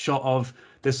 There's that shot of,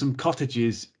 there's some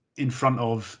cottages in front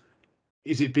of,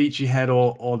 is it Beachy Head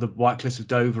or the White Cliffs of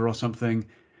Dover or something?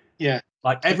 Yeah.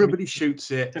 Like, everybody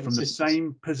shoots it from the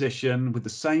same position with the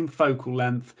same focal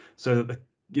length, so that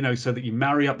so that you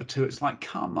marry up the two. It's like,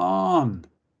 come on.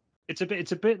 It's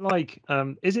a bit like,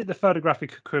 is it the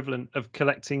photographic equivalent of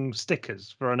collecting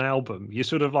stickers for an album? You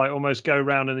sort of like almost go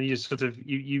around and you sort of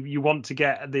you want to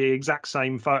get the exact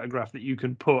same photograph that you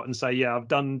can put and say, yeah, I've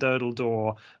done Durdle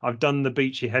Door, I've done the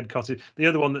Beachy Head cottage. The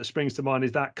other one that springs to mind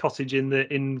is that cottage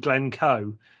in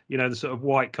Glencoe, the sort of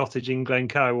white cottage in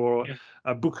Glencoe, or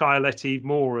Buccaiolette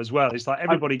Moor as well. It's like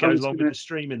everybody goes along with the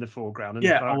stream in the foreground,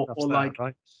 and or like,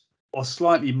 right? Or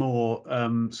slightly more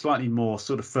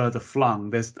sort of further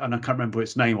flung. And I can't remember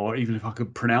its name, or even if I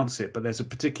could pronounce it, but there's a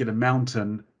particular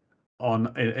mountain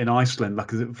in Iceland,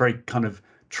 like a very kind of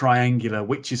triangular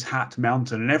Witch's Hat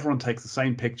mountain, and everyone takes the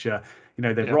same picture.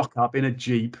 They rock up in a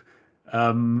jeep,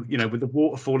 with the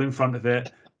waterfall in front of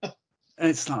it, and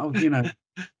it's like,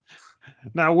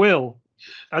 Now, Will,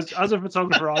 as a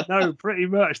photographer, I know pretty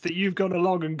much that you've gone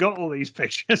along and got all these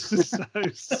pictures,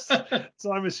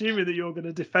 so I'm assuming that you're going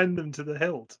to defend them to the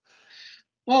hilt.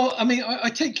 Well, I mean, I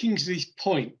take Kingsley's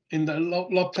point in that a lot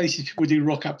of places people do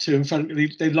rock up to and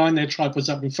they line their tripods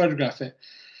up and photograph it.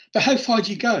 But how far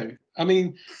do you go? I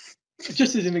mean,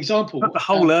 just as an example, put the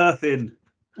whole earth in.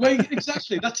 Well,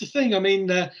 exactly. That's the thing. I mean,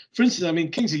 for instance,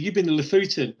 Kingsley, you've been to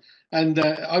Lofoten, and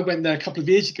I went there a couple of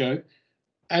years ago.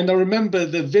 And I remember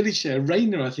the village there,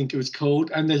 Rainer, I think it was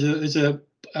called, and there's a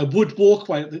wood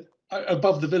walkway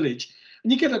above the village.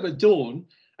 And you get up at dawn,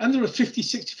 and there are 50,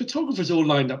 60 photographers all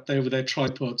lined up there with their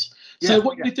tripods. So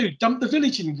what you do, dump the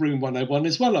village in room 101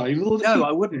 as well, are you? No,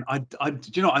 I wouldn't. I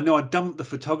know I dumped the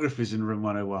photographers in room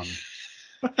 101.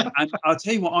 And I'll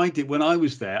tell you what I did when I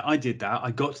was there. I did that.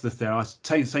 I got to the there. I was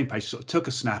taking the same page, sort of took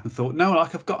a snap and thought, no,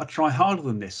 like, I've got to try harder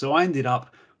than this. So I ended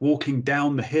up walking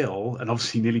down the hill and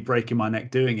obviously nearly breaking my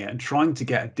neck doing it, and trying to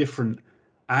get a different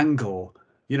angle,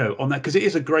 on that, because it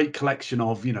is a great collection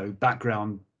of,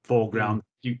 background, foreground,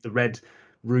 the red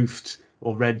roofed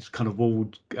or red kind of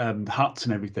walled huts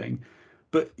and everything.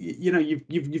 But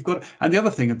you've got, and the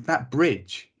other thing, that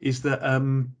bridge is that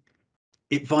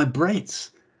it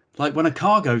vibrates. Like, when a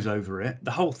car goes over it,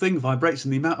 the whole thing vibrates,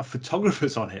 and the amount of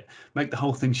photographers on it make the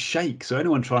whole thing shake. So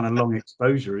anyone trying a long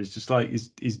exposure is just like is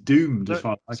doomed.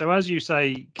 So as you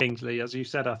say, Kingsley, as you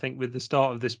said, I think with the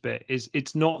start of this bit,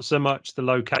 it's not so much the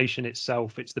location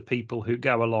itself; it's the people who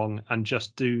go along and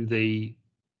just do the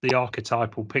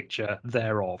archetypal picture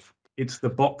thereof. It's the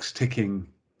box ticking.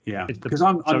 Yeah, because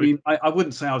I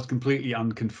wouldn't say I was completely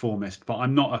unconformist, but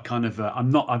I'm not a kind of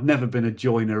I've never been a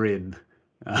joiner in.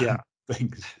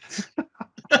 Things.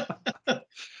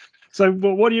 So,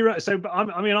 well, what do you? So,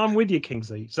 I'm with you,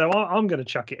 Kingsley. So, I'm going to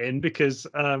chuck it in because,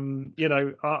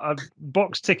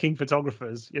 box ticking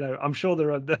photographers. I'm sure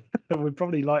we're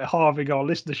probably like halving our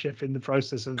listenership in the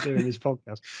process of doing this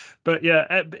podcast. But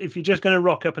yeah, if you're just going to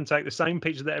rock up and take the same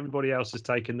picture that everybody else has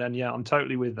taken, then yeah, I'm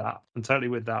totally with that.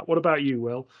 What about you,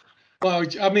 Will? Well,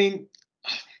 I mean,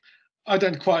 I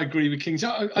don't quite agree with Kings.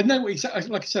 I know what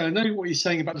like I said, I know what you're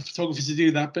saying about the photographers to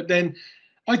do that, but then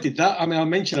I did that. I mean, I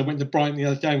mentioned I went to Brighton the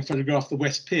other day and photographed the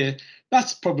West Pier.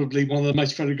 That's probably one of the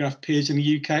most photographed piers in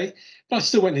the UK, but I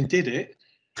still went and did it.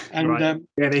 And right.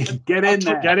 Get in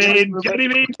there. Get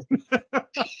him in.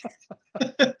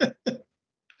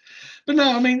 But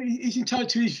no, I mean, he's entitled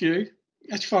to his view.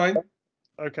 That's fine.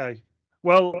 Okay.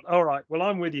 Well, all right. Well,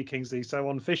 I'm with you, Kingsley. So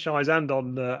on fish eyes and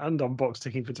on box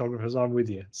ticking photographers, I'm with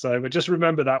you. So, but just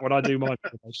remember that when I do my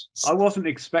promotions. I wasn't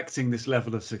expecting this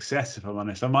level of success, if I'm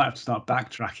honest. I might have to start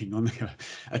backtracking on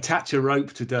attach a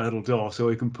rope to Durdle Door so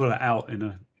we can pull it out in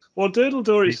a Well, Doodle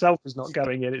Door itself is not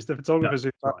going in. It's the photographers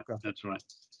who photograph. That's right.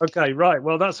 Okay, right.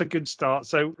 Well, that's a good start.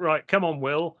 So, right, come on,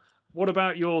 Will. What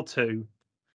about your two?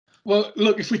 Well,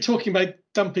 look, if we're talking about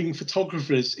dumping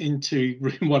photographers into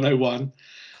Room 101,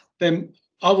 then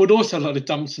I would also like to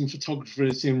dump some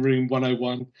photographers in Room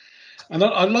 101. And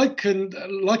I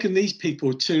liken these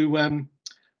people to, do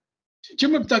you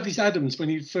remember Douglas Adams when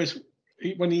he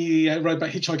wrote about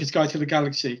Hitchhiker's Guide to the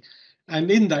Galaxy?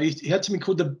 And in that, he had something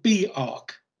called the B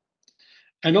arc.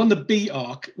 And on the B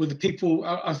arc were the people,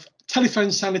 telephone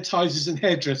sanitizers and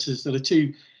hairdressers, that are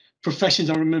two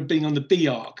professions I remember being on the B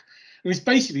arc. And it's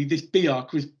basically, this B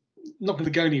arc was not going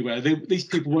to go anywhere. These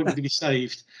people weren't going to be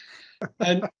saved.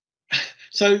 And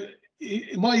so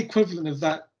my equivalent of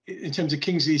that in terms of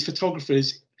Kingsley's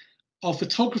photographers are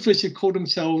photographers who call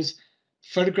themselves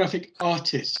photographic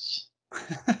artists.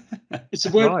 It's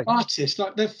the word artist,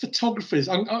 like they're photographers.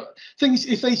 Things,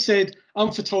 if they said, I'm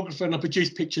a photographer and I produce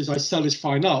pictures I sell as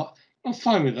fine art, I'm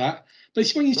fine with that. But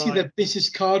it's when you see their business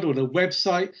card or their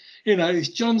website, it's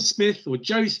John Smith or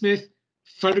Joe Smith,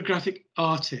 photographic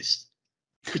artist.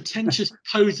 Pretentious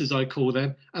posers, I call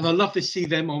them. And I love to see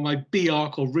them on my B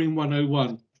arc or Room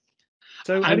 101.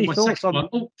 So, any thoughts on?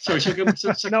 Oh, sorry, should I go to the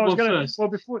second no, I was one going first? Well,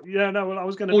 before, I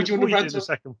was going to. Or Before you do the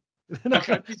second. No,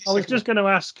 Okay, I was just going to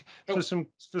ask for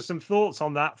some thoughts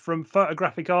on that from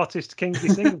photographic artist Kingsley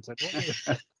Singleton.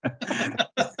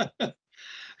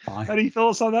 Any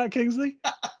thoughts on that, Kingsley?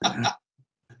 I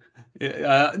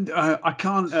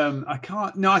can't.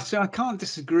 No, I can't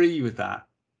disagree with that.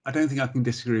 I don't think I can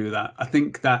disagree with that. I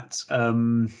think that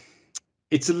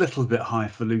it's a little bit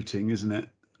highfalutin, isn't it?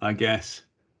 I guess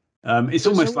it's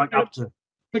almost like up to.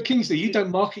 But Kingsley, you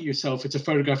don't market yourself as a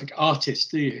photographic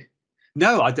artist, do you?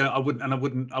 No, I don't. I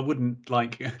wouldn't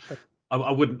like.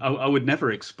 I would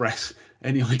never express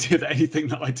any idea that anything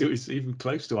that I do is even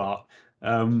close to art.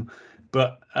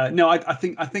 But no, I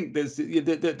think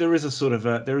there is a sort of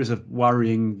there is a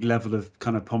worrying level of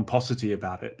kind of pomposity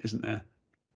about it, isn't there?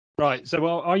 Right. So,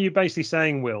 are you basically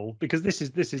saying, Will, because this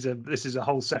is a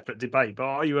whole separate debate, but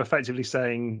are you effectively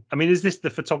saying, I mean, is this the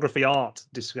photography art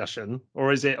discussion,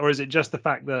 or is it just the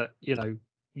fact that you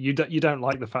don't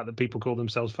like the fact that people call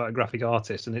themselves photographic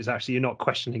artists, and it's actually you're not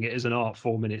questioning it as an art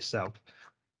form in itself?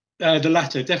 The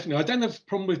latter, definitely. I don't have a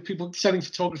problem with people selling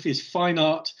photography as fine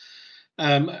art.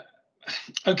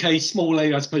 Okay, small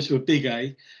A, I suppose, to a big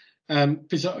A.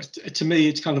 Because to me,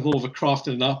 it's kind of more of a craft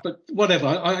than an art. But whatever,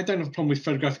 I don't have a problem with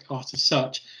photographic art as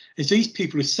such. It's these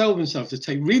people who sell themselves to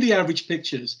take really average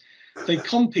pictures. They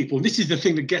con people. This is the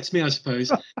thing that gets me, I suppose.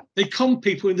 They con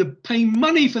people into paying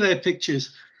money for their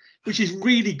pictures, which is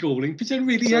really galling because they're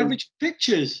really average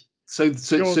pictures. So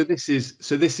this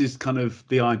is kind of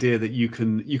the idea that you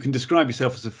can describe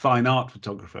yourself as a fine art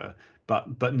photographer,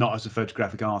 but not as a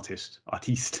photographic artist.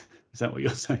 Is that what you're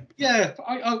saying? Yeah,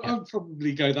 I'd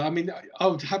probably go there. I mean,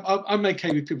 I'm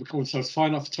okay with people calling themselves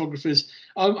fine art photographers.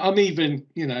 I'm even,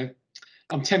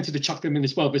 I'm tempted to chuck them in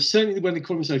as well. But certainly when they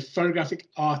call themselves photographic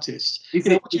artists,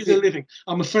 what do you do for a living?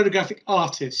 I'm a photographic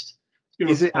artist.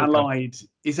 Is it allied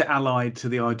to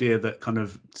the idea that kind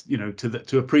of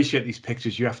to appreciate these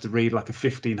pictures you have to read like a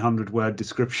 1,500 word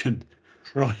description?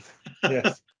 Right.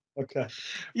 Yes. Okay.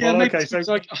 Yeah. Well, okay.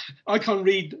 So I can't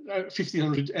read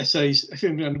 1,500 essays,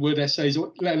 1,500 word essays,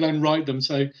 let alone write them.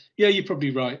 So yeah, you're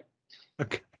probably right.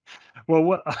 Okay.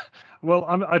 Well,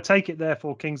 I take it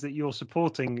therefore, Kings, that you're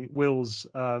supporting Will's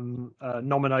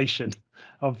nomination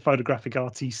of photographic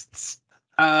artists.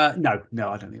 No,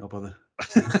 I don't think I'll bother.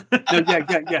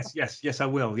 Yes, I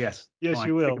will. Yes, fine,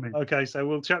 you will. Okay, so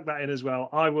we'll chuck that in as well.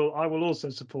 I will also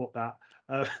support that.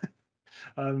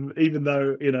 Even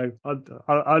though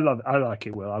I like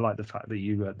it, Will. I like the fact that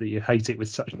you hate it with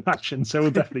such passion. So we'll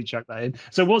definitely chuck that in.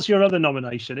 So what's your other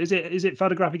nomination? Is it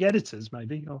photographic editors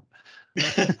maybe? Or...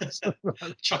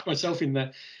 Chuck myself in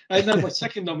there. No, my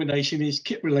second nomination is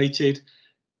kit related.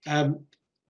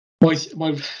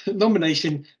 My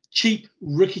nomination: cheap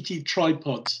rickety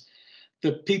tripods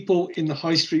that people in the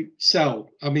high street sell.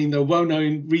 I mean, they're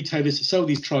well-known retailers that sell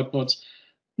these tripods,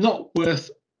 not worth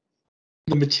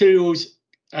the materials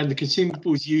and the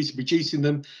consumables used in producing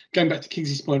them. Going back to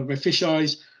Kingsley's point about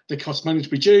fisheyes, they cost money to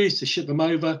produce, to ship them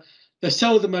over. They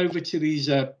sell them over to these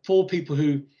poor people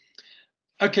who,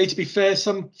 okay, to be fair,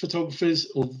 some photographers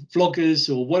or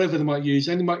vloggers or whatever they might use,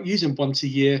 only might use them once a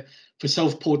year for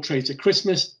self-portraits at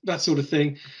Christmas, that sort of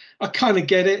thing. I kind of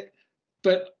get it,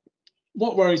 but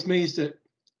what worries me is that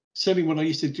certainly when I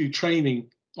used to do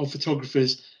training of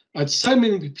photographers, I had so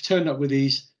many people turn up with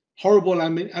these horrible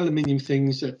aluminium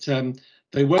things that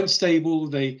they weren't stable.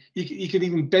 You can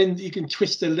even bend, you can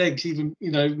twist their legs, even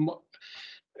with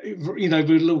a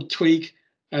little tweak.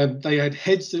 They had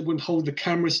heads that wouldn't hold the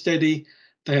camera steady.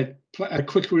 They had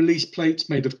quick release plates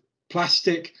made of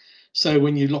plastic, so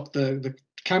when you lock the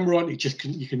camera on,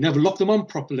 you can never lock them on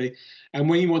properly. And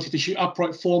when you wanted to shoot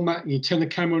upright format and you turn the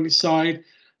camera on its side,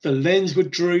 the lens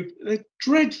would droop. They're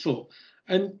dreadful,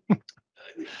 and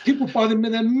people buy them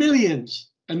in their millions,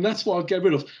 and that's what I'll get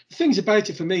rid of. The things about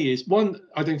it for me is, one,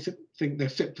 I don't think they're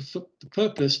fit for the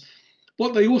purpose.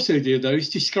 What they also do, though, is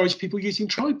discourage people using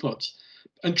tripods,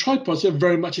 and tripods are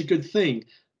very much a good thing.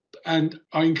 And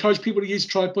I encourage people to use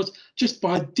tripods. Just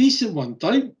buy a decent one.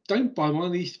 Don't buy one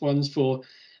of these ones for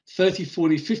 30,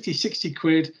 40, 50, 60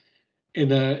 quid down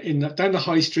the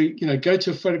high street. Go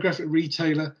to a photographic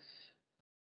retailer.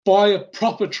 Buy a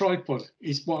proper tripod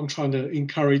is what I'm trying to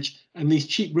encourage. And these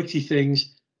cheap rickety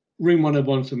things, room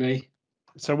 101 for me.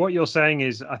 So what you're saying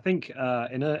is, I think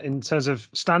in terms of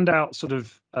standout sort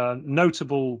of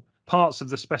notable parts of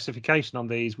the specification on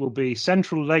these will be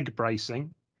central leg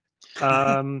bracing.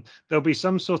 There'll be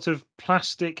some sort of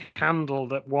plastic handle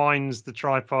that winds the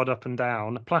tripod up and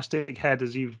down, a plastic head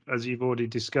as you've already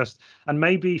discussed, and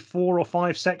maybe 4 or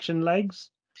 5 section legs,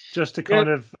 just to kind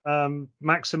of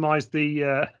maximize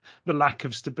the lack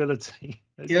of stability.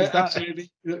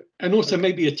 Absolutely. And also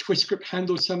maybe a twist grip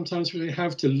handle sometimes where they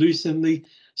have to loosen the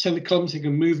center columns, you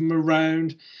can move them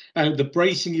around. The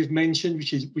bracing you've mentioned,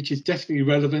 which is definitely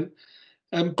relevant.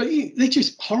 But they're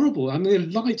just horrible. I mean,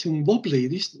 they're light and wobbly.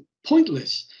 They're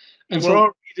pointless. And for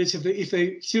our readers, if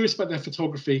they're serious about their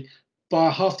photography, buy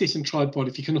a half-decent tripod.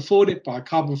 If you can afford it, buy a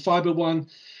carbon fiber one.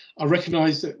 I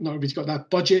recognise that not everybody's got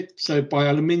that budget, so buy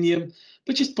aluminium.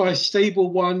 But just buy a stable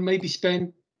one, maybe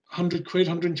spend 100 quid,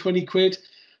 120 quid.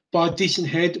 Buy a decent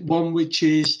head, one which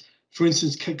is, for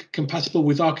instance, compatible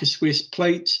with Arca Swiss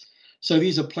plates. So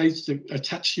these are plates that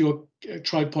attach to your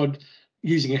tripod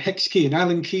using a hex key and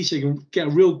Allen key, so you can get a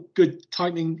real good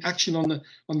tightening action on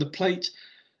the plate.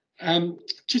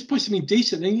 Just buy something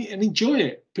decent and enjoy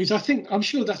it, because I'm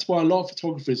sure that's why a lot of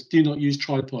photographers do not use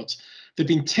tripods. They've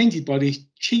been tainted by these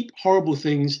cheap, horrible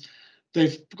things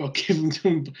they've got given to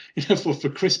them, for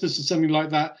Christmas or something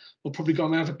like that, or probably got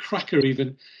them out of a cracker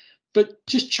even. But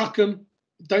just chuck them.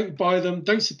 Don't buy them.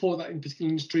 Don't support that in particular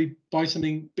industry. Buy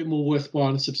something a bit more worthwhile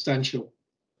and substantial.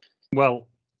 Well,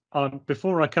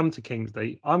 before I come to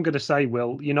Kingsley, I'm going to say,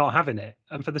 Will, you're not having it,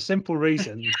 and for the simple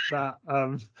reason that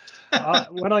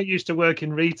when I used to work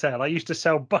in retail, I used to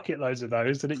sell bucket loads of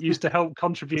those, and it used to help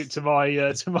contribute to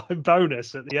my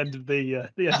bonus at the end of the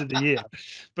year.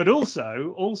 But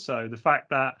also the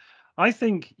fact that I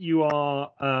think you are,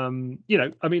 I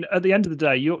mean, at the end of the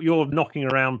day, you're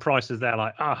knocking around prices there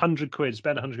like 100 quid,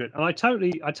 spend 100 quid, and I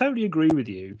totally agree with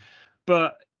you,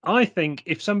 but I think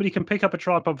if somebody can pick up a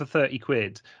tripod for 30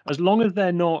 quid, as long as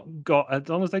they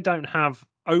don't have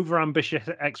over-ambitious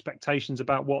expectations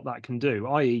about what that can do,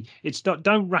 i.e.,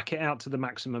 don't rack it out to the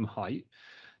maximum height.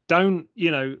 Don't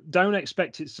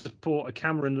expect it to support a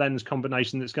camera and lens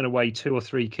combination that's going to weigh 2 or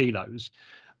 3 kilos.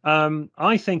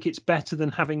 I think it's better than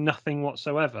having nothing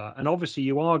whatsoever. And obviously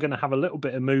you are going to have a little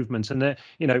bit of movement, and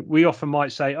we often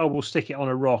might say, oh, we'll stick it on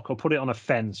a rock or put it on a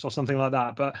fence or something like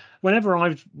that. But whenever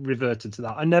I've reverted to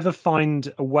that, I never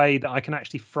find a way that I can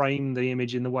actually frame the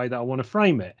image in the way that I want to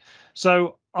frame it.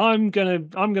 So I'm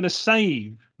gonna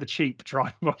save the cheap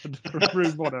tripod for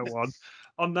Room 101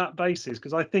 on that basis,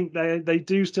 because I think they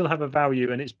do still have a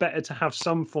value, and it's better to have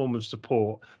some form of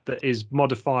support that is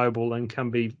modifiable and can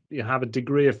be have a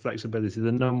degree of flexibility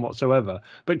than none whatsoever.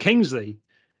 But Kingsley,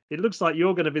 it looks like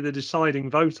you're going to be the deciding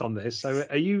vote on this. So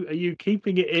are you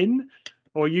keeping it in,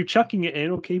 or are you chucking it in,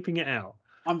 or keeping it out?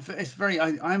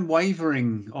 I'm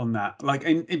wavering on that. Like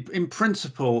in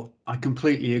principle, I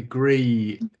completely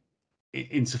agree.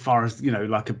 Insofar as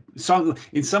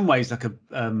in some ways, like a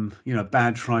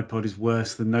bad tripod is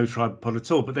worse than no tripod at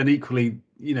all. But then equally,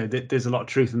 there's a lot of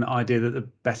truth in the idea that the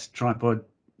best tripod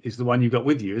is the one you've got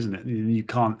with you, isn't it? You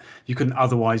couldn't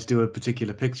otherwise do a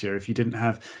particular picture if you didn't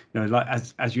have, like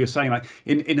as you were saying, like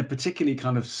in a particularly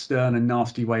kind of stern and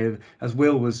nasty way. As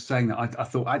Will was saying that, I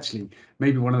thought actually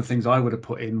maybe one of the things I would have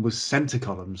put in was center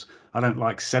columns. I don't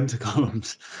like center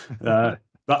columns.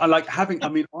 But I like having,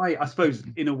 I suppose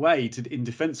in a way, in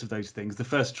defense of those things, the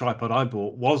first tripod I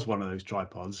bought was one of those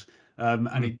tripods.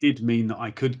 And it did mean that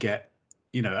I could get,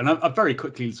 and I very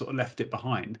quickly sort of left it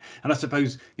behind. And I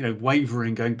suppose,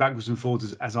 wavering, going backwards and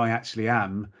forwards as I actually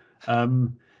am,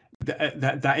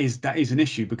 that is an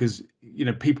issue, because,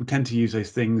 people tend to use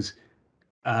those things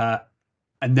and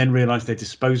then realize they're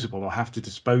disposable or have to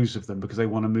dispose of them because they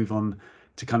want to move on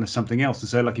to kind of something else. And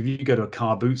so, like, if you go to a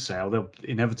car boot sale,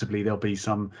 there'll be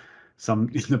some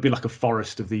there'll be like a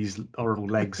forest of these horrible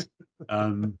legs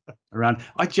around.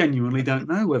 I genuinely don't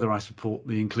know whether I support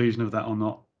the inclusion of that or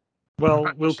not.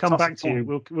 Well, we'll come back to you.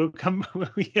 We'll come.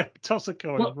 Yeah, toss a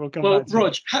coin. We'll come back to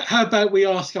Rog, how about we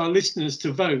ask our listeners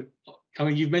to vote? I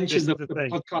mean, you've mentioned the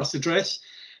podcast address.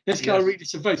 Let's go and read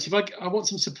this a vote. So if I want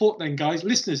some support then, guys,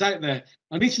 listeners out there,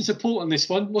 I need some support on this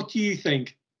one. What do you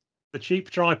think? The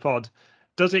cheap tripod,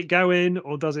 does it go in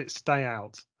or does it stay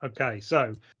out? Okay,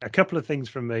 so a couple of things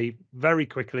from me very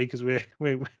quickly, because we're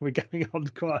going on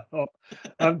quite a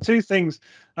lot. Two things,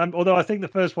 although I think the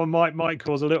first one might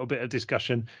cause a little bit of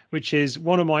discussion, which is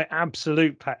one of my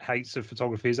absolute pet hates of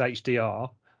photography is HDR.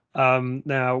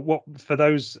 Now, what for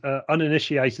those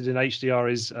uninitiated in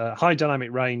HDR is high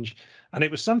dynamic range, and it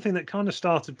was something that kind of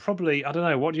started probably, I don't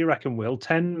know, what do you reckon, Will,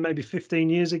 10, maybe 15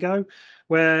 years ago,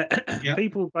 where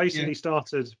people basically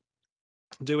started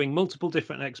doing multiple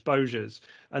different exposures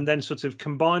and then sort of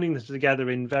combining them together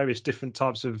in various different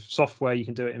types of software. You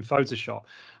can do it in Photoshop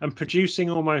and producing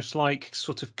almost like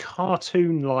sort of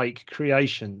cartoon-like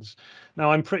creations.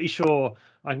 Now, I'm pretty sure,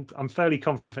 I'm fairly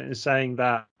confident in saying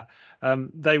that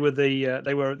there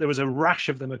was a rash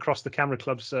of them across the Camera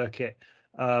Club circuit.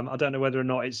 I don't know whether or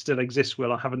not it still exists,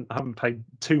 Will. I haven't paid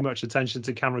too much attention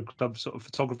to Camera Club sort of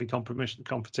photography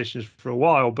competitions for a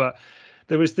while, but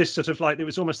there was this sort of like, it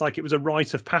was almost like it was a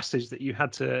rite of passage that you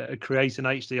had to create an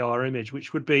HDR image,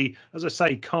 which would be, as I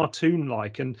say,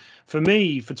 cartoon-like. And for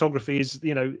me, photography is,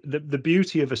 the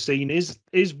beauty of a scene is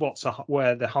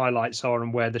where the highlights are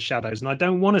and where the shadows. And I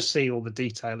don't want to see all the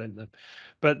detail in them.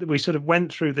 But we sort of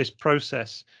went through this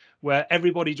process where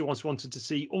everybody just wanted to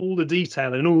see all the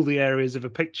detail in all the areas of a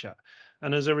picture.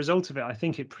 And as a result of it, I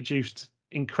think it produced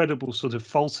incredible sort of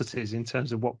falsities in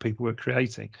terms of what people were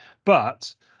creating.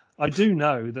 But I do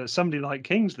know that somebody like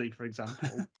Kingsley, for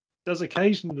example, does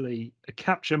occasionally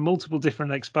capture multiple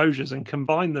different exposures and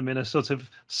combine them in a sort of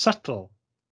subtle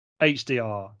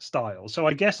HDR style. So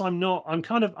I guess I'm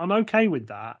okay with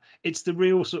that. It's the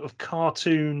real sort of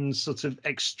cartoon sort of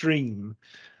extreme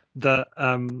that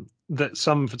that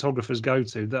some photographers go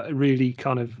to that really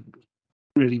kind of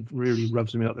really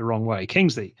rubs me up the wrong way.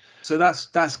 Kingsley. So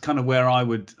that's kind of where I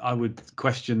would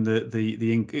question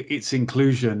its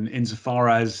inclusion, insofar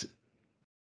as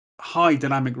high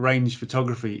dynamic range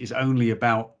photography is only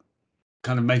about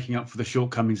kind of making up for the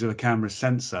shortcomings of a camera's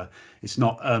sensor. It's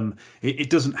not it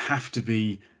doesn't have to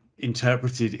be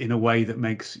interpreted in a way that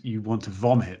makes you want to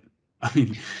vomit. I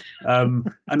mean,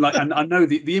 and I know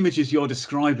the images you're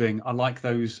describing, I like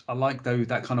those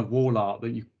that kind of wall art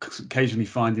that you occasionally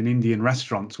find in Indian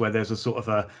restaurants, where there's a sort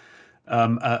of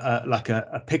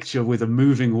a picture with a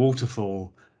moving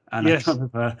waterfall and yes.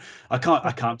 I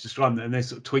can't describe them, and they're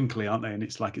sort of twinkly, aren't they? And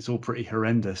it's like it's all pretty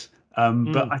horrendous.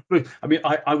 But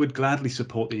I would gladly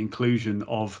support the inclusion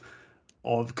of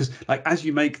because, like, as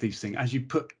you make these things, as you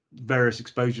put various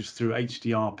exposures through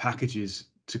HDR packages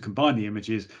to combine the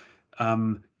images,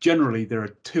 generally there are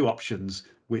two options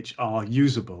which are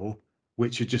usable,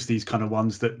 which are just these kind of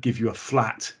ones that give you a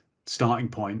flat starting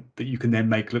point that you can then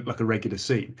make look like a regular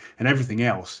scene, and everything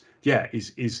else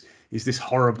is this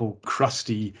horrible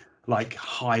crusty, like,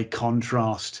 high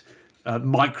contrast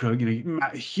micro,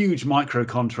 huge micro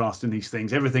contrast in these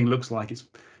things. Everything looks like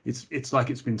it's like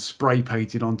it's been spray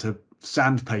painted onto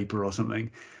sandpaper or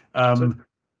something.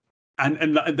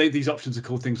 And these options are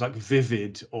called things like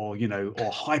vivid or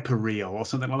or hyper real or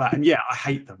something like that. And I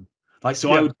hate them. I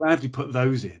would gladly put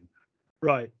those in.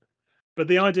 Right. But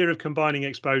the idea of combining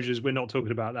exposures, we're not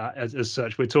talking about that as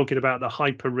such. We're talking about the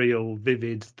hyper real,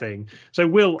 vivid thing. So,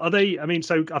 Will, are they? I mean,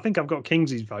 so I think I've got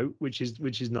Kingsley's vote, which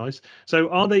is nice. So,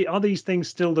 are these things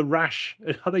still the rash?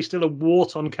 Are they still a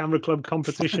wart on Camera Club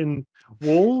competition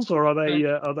walls, or are they?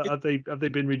 Have they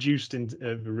been reduced in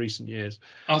recent years?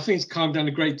 I think it's calmed down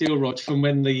a great deal, Rog, from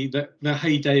when the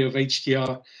heyday of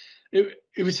HDR.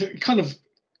 It was kind of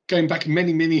going back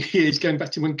many years, going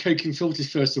back to when Koken filters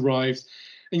first arrived.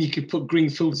 And you could put green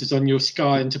filters on your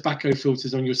sky and tobacco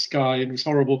filters on your sky, and it was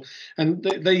horrible. And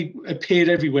they appeared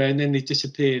everywhere, and then they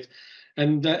disappeared.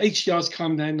 And HDR's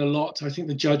calmed down a lot. I think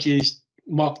the judges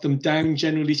mark them down,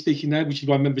 generally speaking, now, which is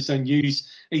why members don't use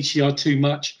HDR too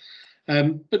much.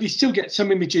 But you still get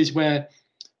some images where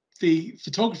the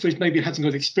photographer maybe hasn't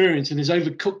got experience and has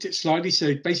overcooked it slightly.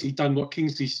 So basically done what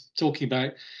Kingsley's talking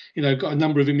about. Got a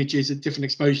number of images at different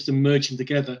exposures and merged them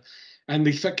together. And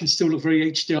the effect can still look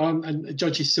very HDR, and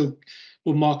judges still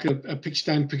will mark a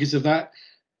picture down because of that.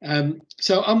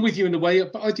 So I'm with you in a way,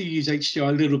 but I do use HDR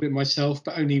a little bit myself,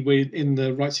 but only in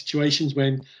the right situations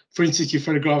when, for instance, you're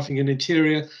photographing an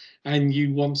interior and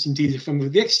you want some detail from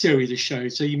the exterior to show.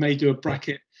 So you may do a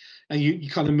bracket and you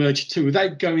kind of merge two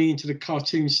without going into the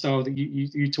cartoon style that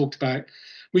you talked about,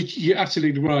 which you're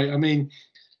absolutely right. I mean,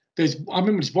 I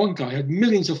remember this one guy had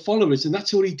millions of followers, and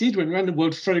that's all he did, went around the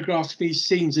world, photographed these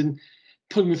scenes and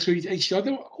putting them through HDR.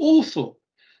 They were awful.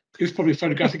 He was probably a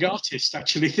photographic artist,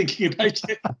 actually, thinking about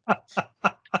it.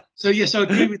 So, yes, I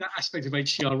agree with that aspect of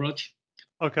HDR, Rog.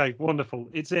 Okay, wonderful.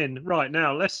 It's in. Right,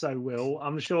 now, less so, Will.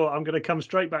 I'm sure I'm going to come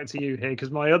straight back to you here,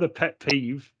 because my other pet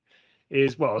peeve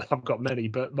is, well, I've got many,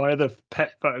 but my other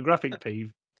pet photographic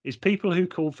peeve is people who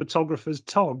call photographers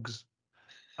togs.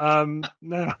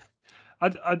 Now,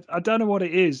 I don't know what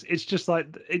it is. It's just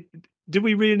like, do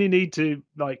we really need to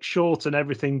like shorten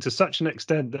everything to such an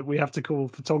extent that we have to call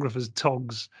photographers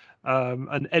togs,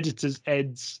 and editors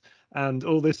eds, and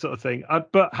all this sort of thing?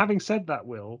 But having said that,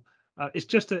 Will, it's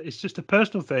just a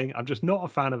personal thing. I'm just not a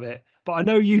fan of it, but I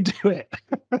know you do it.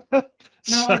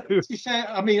 No, to be fair,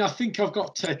 I mean, I think I've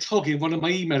got tog in one of my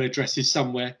email addresses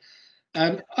somewhere.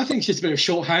 I think it's just a bit of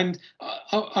shorthand.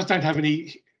 I don't have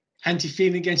any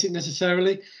anti-feeling against it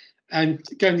necessarily. And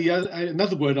again,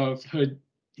 another word I've heard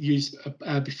used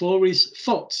before is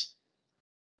FOTS.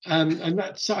 And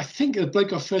that's, I think the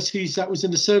bloke I first used that was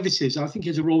in the services. I think he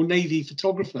was a Royal Navy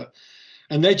photographer.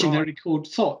 And they're generally called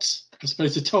FOTS as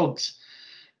opposed to TOGs.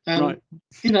 Right.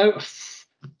 You know,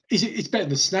 it's better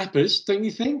than snappers, don't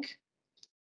you think?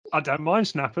 I don't mind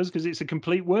snappers because it's a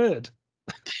complete word.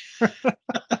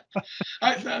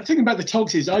 I think about the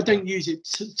togs is I don't use it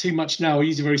too much now. I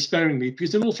use it very sparingly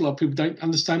because an awful lot of people don't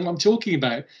understand what I'm talking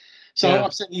about. So yeah.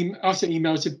 I've sent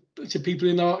emails to people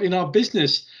in our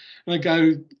business, and I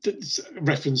go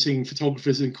referencing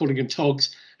photographers and calling them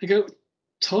togs. I go,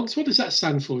 togs? What does that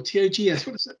stand for? TOGS?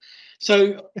 What is that?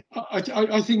 So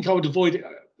I think I would avoid it.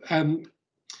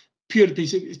 Purely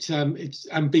because it's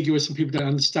ambiguous and people don't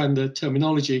understand the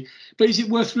terminology. But is it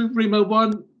worth Remo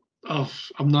 1? Oh,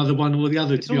 I'm neither one or the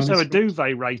other. It's also a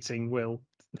duvet rating, Will.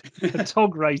 A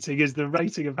tog rating is the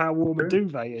rating of how warm a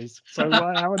duvet is. So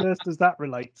how on earth does that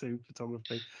relate to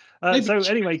photography? So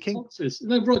anyway, King.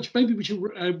 No, Rog, maybe we should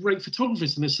rate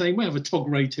photographers in the same way, have a tog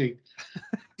rating.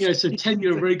 So 10,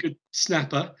 you're a very good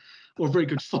snapper or a very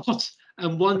good FOT,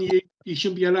 and 1, you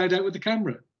shouldn't be allowed out with the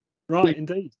camera. Right,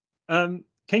 indeed.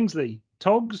 Kingsley,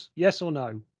 togs, yes or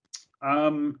no?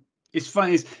 It's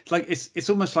funny. It's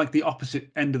almost like the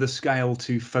opposite end of the scale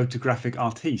to photographic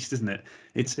artiste, isn't it?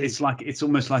 It's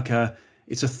almost like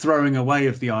it's a throwing away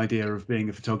of the idea of being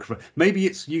a photographer. Maybe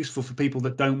it's useful for people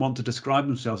that don't want to describe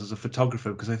themselves as a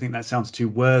photographer because I think that sounds too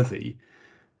worthy,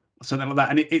 something like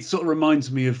that. And it sort of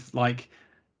reminds me of like,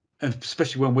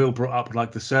 especially when Will brought up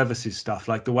like the services stuff,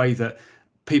 like the way that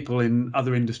people in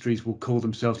other industries will call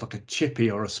themselves like a chippy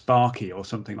or a sparky or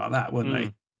something like that, wouldn't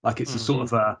they? Like it's a sort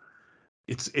of a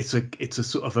it's a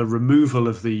sort of a removal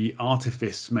of the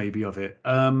artifice maybe of it.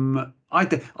 I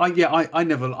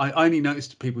only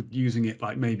noticed people using it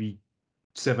like maybe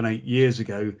 7-8 years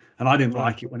ago, and I didn't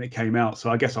like it when it came out, so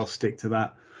I guess I'll stick to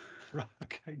that. Right,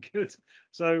 okay, good.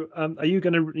 So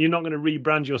you're not going to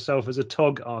rebrand yourself as a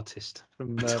tog artist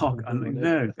from tog?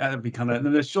 No, that'd be kind of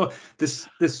there's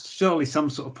surely some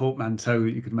sort of portmanteau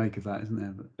that you could make of that, isn't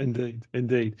there? But...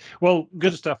 Indeed. Well,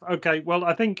 good stuff. Okay, well,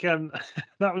 I think that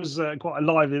was quite a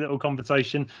lively little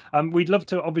conversation. We'd love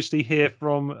to obviously hear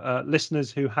from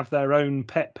listeners who have their own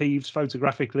pet peeves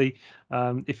photographically.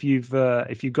 If you've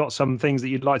got some things that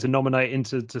you'd like to nominate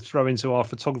to throw into our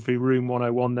Photography Room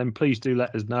 101, then please do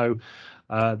let us know.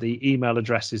 The email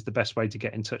address is the best way to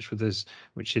get in touch with us,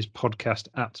 which is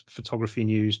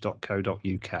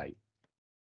podcast@photographynews.co.uk.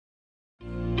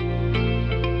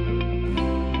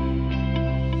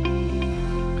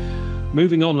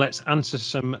 Moving on, let's answer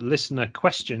some listener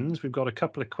questions. We've got a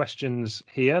couple of questions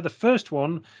here. The first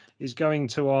one is going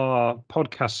to our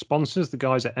podcast sponsors, the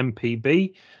guys at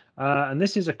MPB. And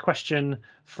this is a question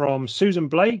from Susan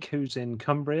Blake, who's in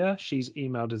Cumbria. She's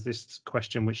emailed us this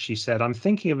question, which she said, I'm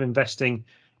thinking of investing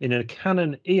in a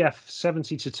Canon EF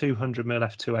 70-200mm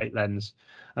f2.8 lens,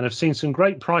 and I've seen some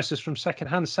great prices from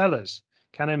secondhand sellers.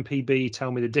 Can MPB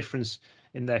tell me the difference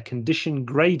in their condition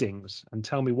gradings and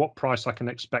tell me what price I can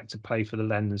expect to pay for the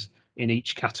lens in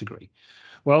each category?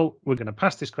 Well, we're going to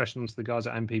pass this question on to the guys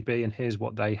at MPB, and here's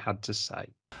what they had to say.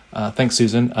 Thanks,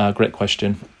 Susan. Great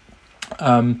question.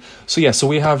 So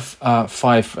we have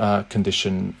 5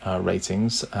 condition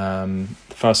ratings. The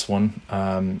first one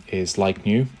is like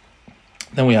new.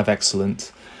 Then we have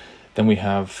excellent. Then we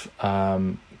have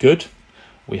good.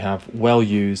 We have well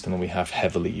used, and then we have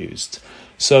heavily used.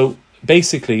 So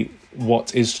basically,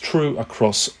 what is true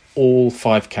across all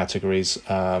 5 categories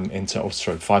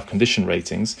 5 condition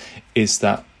ratings is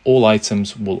that all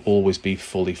items will always be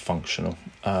fully functional.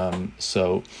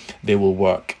 So they will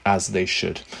work as they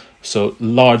should. So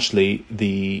largely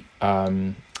the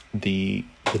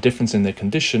difference in the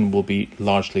condition will be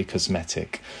largely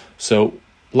cosmetic. So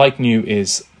like new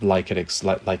is like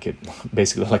it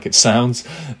basically like it sounds.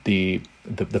 The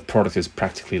product is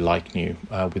practically like new,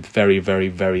 with very, very,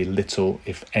 very little,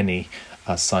 if any,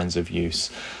 signs of use.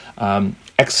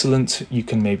 Excellent, you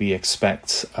can maybe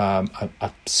expect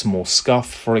a small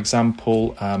scuff, for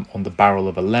example, on the barrel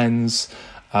of a lens,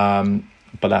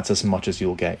 but that's as much as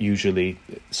you'll get. Usually,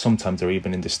 sometimes they're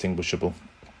even indistinguishable.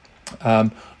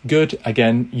 Good,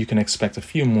 again, you can expect a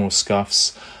few more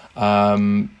scuffs,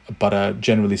 but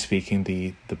generally speaking,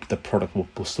 the product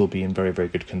will still be in very, very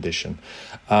good condition.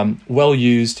 Well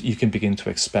used, you can begin to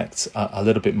expect a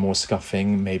little bit more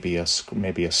scuffing, maybe a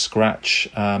scratch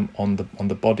on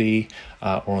the body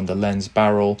or on the lens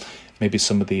barrel. Maybe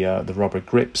some of the rubber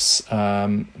grips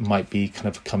might be kind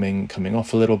of coming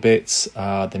off a little bit.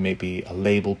 There may be a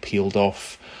label peeled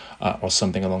off, or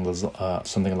something along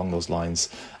those lines.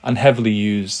 And heavily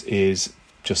used is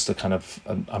just a kind of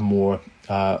a more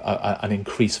an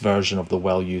increased version of the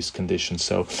well-used condition.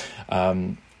 So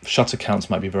shutter counts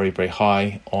might be very, very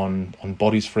high on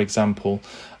bodies, for example.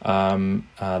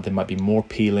 There might be more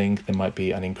peeling. There might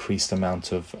be an increased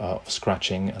amount of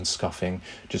scratching and scuffing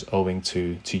just owing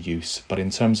to use. But in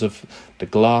terms of the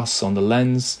glass on the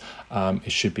lens,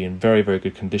 it should be in very, very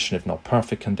good condition, if not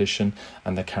perfect condition,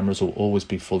 and the cameras will always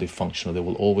be fully functional. They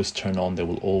will always turn on, they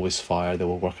will always fire, they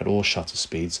will work at all shutter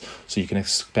speeds, so you can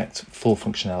expect full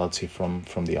functionality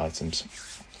from the items.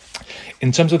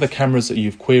 In terms of the cameras that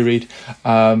you've queried,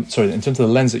 in terms of the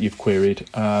lens that you've queried,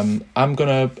 I'm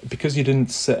gonna, because you didn't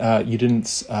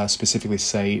specifically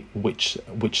say which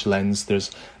lens. There's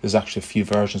actually a few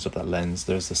versions of that lens.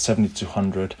 There's the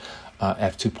 7200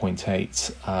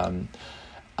 f2.8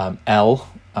 L.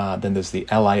 Then there's the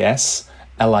LIS,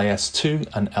 LIS2,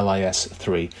 and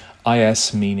LIS3.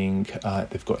 IS meaning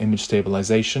they've got image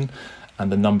stabilization, and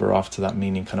the number after that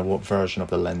meaning kind of what version of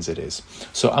the lens it is.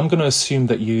 So I'm going to assume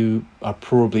that you are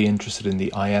probably interested in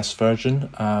the IS version.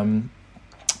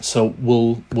 So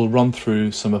we'll run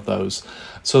through some of those.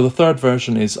 So the third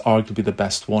version is arguably the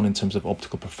best one in terms of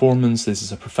optical performance. This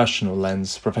is a professional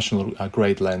lens, professional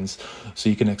grade lens, so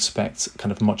you can expect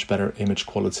kind of much better image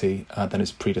quality than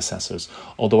its predecessors.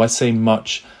 Although I say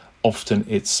much,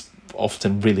 it's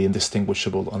often really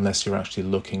indistinguishable unless you're actually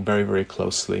looking very, very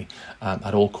closely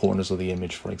at all corners of the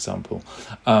image, for example.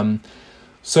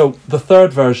 So the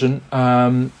third version,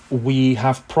 we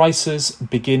have prices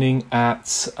beginning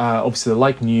at, obviously the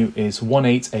like new is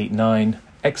 1889,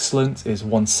 excellent is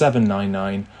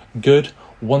 1799, good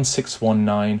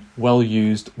 1619, well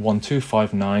used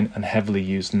 1259, and heavily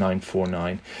used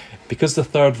 949. Because the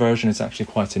third version is actually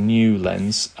quite a new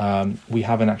lens, we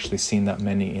haven't actually seen that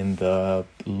many in the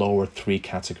lower three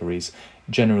categories,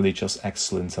 generally just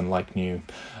excellent and like new.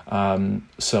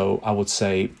 So I would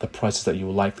say the prices that you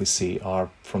will likely see are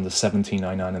from the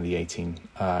 1799 and the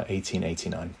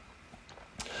 1889.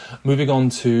 Moving on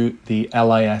to the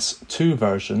LIS2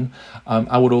 version,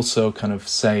 I would also kind of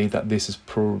say that this is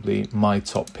probably my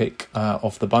top pick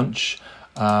of the bunch.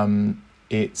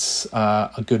 It's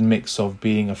a good mix of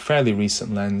being a fairly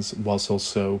recent lens whilst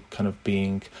also kind of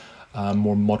being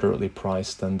more moderately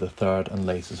priced than the third and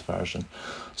latest version.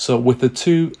 So with the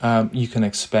two, you can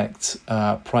expect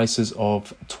prices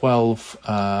of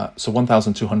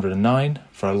 1,209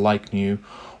 for a like new,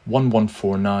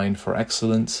 1,149 for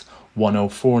excellent,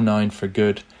 1,049 for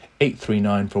good,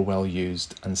 839 for well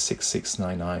used, and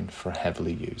 6,699 for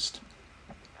heavily used.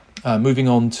 Moving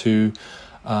on to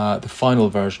the final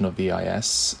version of the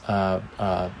IS,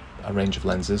 a range of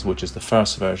lenses, which is the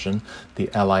first version, the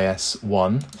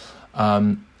LIS1.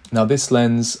 Now this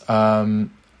lens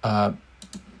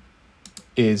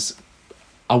is,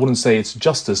 I wouldn't say it's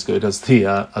just as good as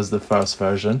the first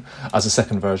version, as the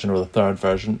second version or the third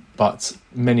version, but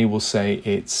many will say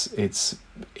it's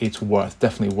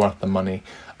definitely worth the money,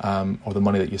 or the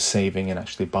money that you're saving in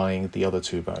actually buying the other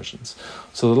two versions.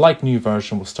 So the like new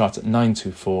version will start at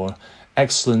 924,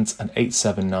 excellent at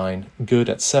 879, good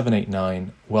at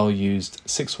 789, well used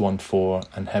 614,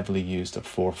 and heavily used at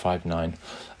 459.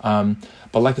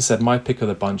 But like I said, my pick of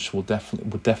the bunch would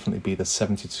definitely be the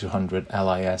 7200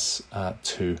 LIS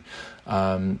 2.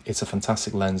 It's a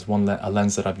fantastic lens, a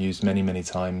lens that I've used many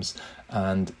times,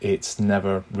 and it's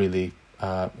never really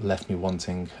left me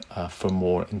wanting for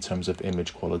more in terms of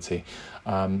image quality.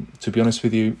 To be honest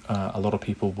with you, a lot of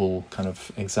people will kind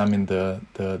of examine the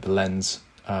lens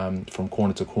from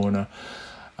corner to corner,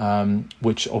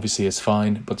 which obviously is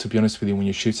fine, but to be honest with you, when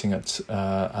you're shooting at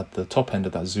the top end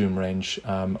of that zoom range,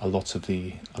 a lot of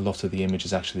the image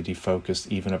is actually defocused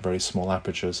even at very small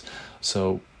apertures.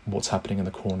 So what's happening in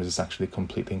the corners is actually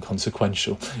completely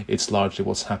inconsequential. It's largely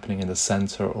what's happening in the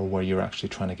center or where you're actually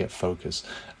trying to get focus,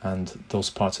 and those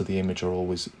parts of the image are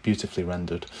always beautifully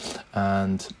rendered.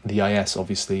 And the IS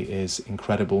obviously is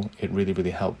incredible. It really,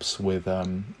 really helps with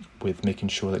making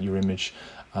sure that your image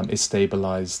is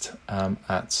stabilized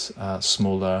at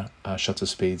smaller shutter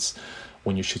speeds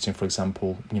when you're shooting, for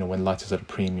example, when light is at a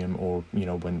premium, or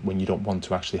when you don't want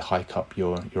to actually hike up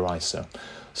your ISO.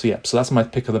 So that's my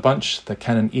pick of the bunch, the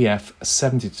Canon EF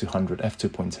 7200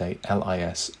 f2.8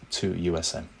 LIS to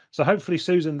USM. So hopefully,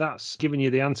 Susan, that's given you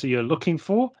the answer you're looking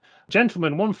for.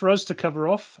 Gentlemen, one for us to cover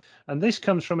off, and this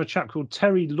comes from a chap called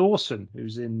Terry Lawson,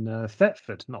 who's in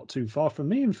Thetford, not too far from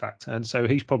me, in fact, and so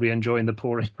he's probably enjoying the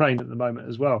pouring rain at the moment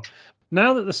as well.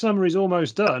 Now that the summer is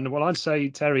almost done, well, I'd say,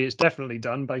 Terry, it's definitely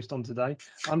done based on today.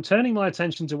 I'm turning my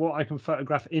attention to what I can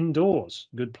photograph indoors.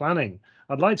 Good planning.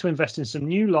 I'd like to invest in some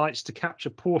new lights to capture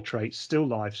portraits, still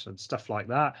lifes and stuff like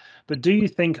that. But do you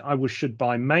think I should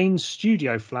buy main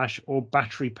studio flash or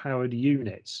battery-powered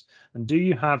units? And do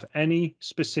you have any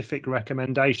specific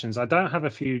recommendations? I don't have a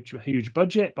huge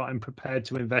budget, but I'm prepared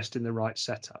to invest in the right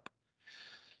setup.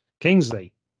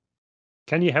 Kingsley,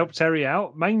 can you help Terry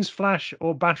out? Mains flash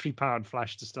or battery powered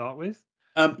flash to start with?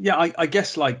 I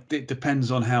guess it depends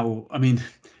on how. I mean,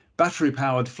 battery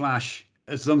powered flash,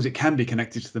 as long as it can be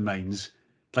connected to the mains,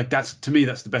 that's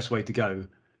the best way to go,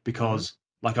 because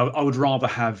I would rather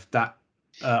have that.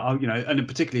 And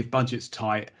particularly if budget's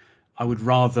tight, I would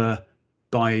rather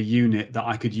buy a unit that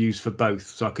I could use for both.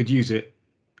 So I could use it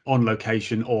on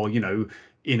location, or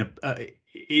in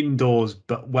indoors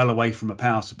but well away from a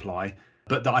power supply,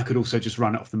 but that I could also just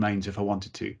run it off the mains if I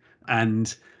wanted to.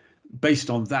 And based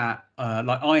on that,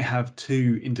 I have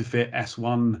two Interfit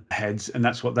S1 heads, and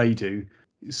that's what they do.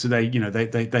 So they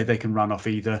can run off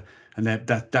either, and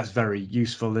that's very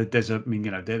useful. There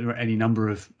are any number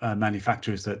of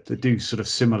manufacturers that do sort of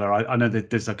similar. I know that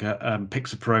there's like a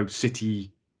Pixapro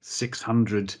City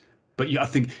 600, but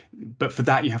for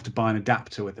that you have to buy an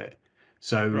adapter with it.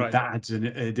 So that adds an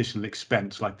additional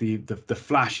expense. Like the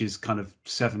flash is kind of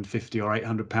 £750 or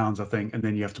 £800, I think, and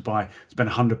then you have to spend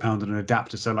 £100 on an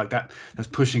adapter. So that's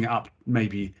pushing it up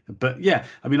maybe. But yeah,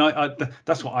 I mean,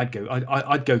 that's what I'd go.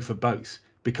 I'd go for both,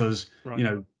 because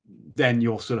then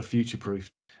you're sort of future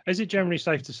proof. Is it generally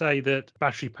safe to say that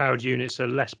battery powered units are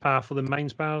less powerful than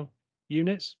mains power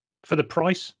units for the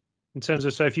price? In terms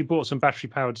of, so if you bought some battery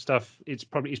powered stuff, it's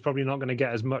probably not going to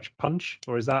get as much punch,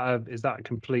 or is that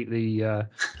completely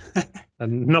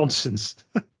nonsense?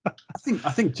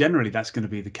 I think generally that's going to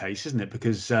be the case, isn't it?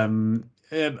 Because sometimes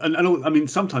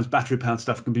battery powered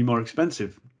stuff can be more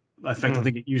expensive. In fact, I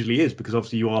think it usually is, because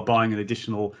obviously you are buying an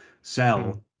additional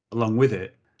cell along with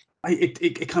it.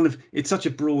 It's such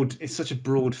a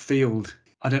broad field.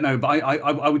 I don't know, but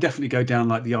I would definitely go down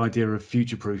the idea of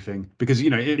future proofing, because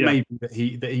it may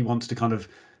be that he wants to kind of,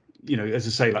 as I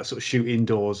say, sort of shoot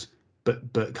indoors, but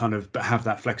have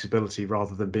that flexibility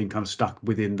rather than being kind of stuck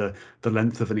within the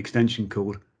length of an extension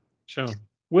cord. Sure.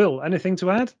 Will, anything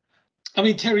to add? I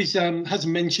mean, Terry's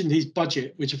hasn't mentioned his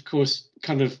budget, which of course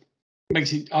kind of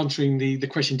makes it answering the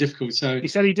question difficult. So he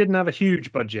said he didn't have a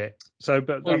huge budget. So,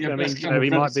 but he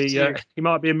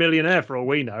might be a millionaire for all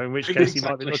we know. In which case, he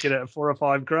might be looking at $4 or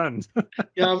 $5 grand.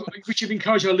 We should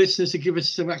encourage our listeners to give us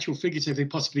some actual figures if they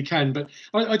possibly can. But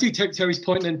I do take Terry's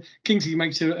point, and Kingsley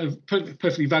makes a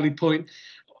perfectly valid point.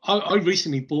 I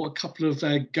recently bought a couple of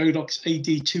Godox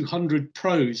AD200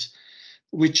 Pros,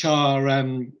 which are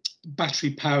battery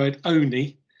powered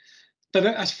only. But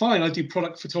that's fine. I do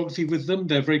product photography with them.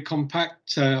 They're very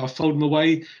compact. I fold them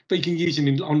away, but you can use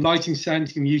them on lighting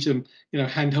stands. You can use them,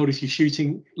 handheld if you're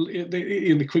shooting in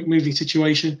the quick moving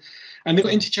situation. And they've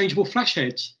got interchangeable flash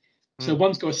heads. So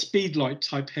one's got a speed light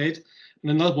type head,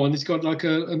 and another one has got like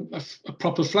a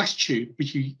proper flash tube,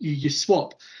 which you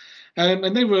swap.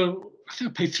 And they were, I think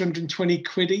I paid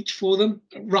 £320 each for them,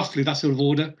 roughly that sort of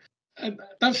order.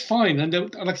 That's fine.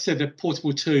 And like I said, they're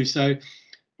portable too. So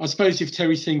I suppose if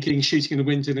Terry's thinking shooting in the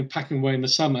winter and packing away in the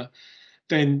summer,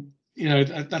 then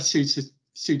that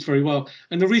suits very well.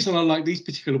 And the reason I like these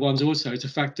particular ones also is the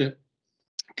fact that it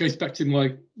goes back to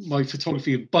my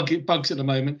photography of bugs at the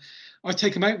moment. I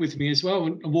take them out with me as well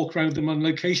and walk around with them on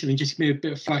location and just give me a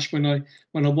bit of flash when I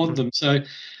want them. So,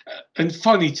 and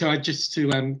finally,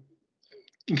 to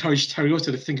encourage Terry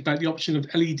also to think about the option of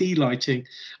LED lighting.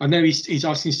 I know he's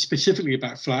asking specifically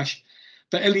about flash.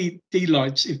 But LED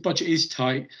lights, if budget is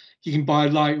tight, you can buy a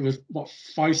light with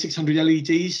 500-600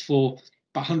 LEDs for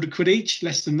about £100 each,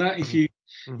 less than that. If you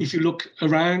look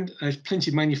around, there's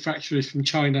plenty of manufacturers from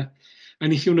China,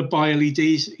 and if you want to buy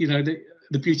LEDs,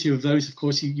 the beauty of those, of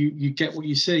course, you get what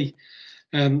you see.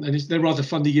 and they're rather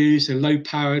fun to use. They're low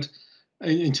powered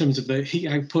in terms of the heat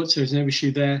output, so there's no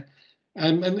issue there.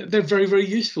 And they're very, very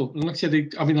useful. And like I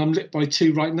said, I'm lit by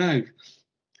 2 right now.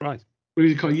 Right.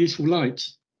 Really quite useful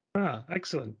lights. Ah,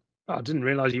 excellent. Oh, I didn't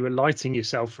realise you were lighting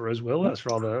yourself for us, Will. That's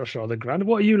rather grand.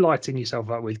 What are you lighting yourself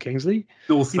up with, Kingsley?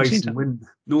 North facing window.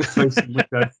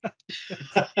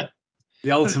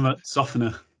 The ultimate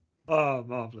softener. Oh,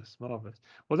 marvellous. Well,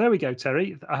 there we go,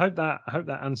 Terry. I hope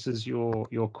that answers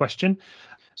your question.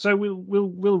 So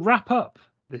we'll wrap up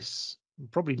this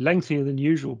probably lengthier than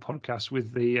usual podcast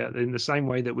with in the same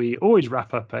way that we always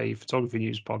wrap up a photography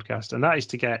news podcast, and that is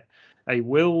to get a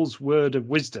Will's word of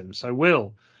wisdom. So,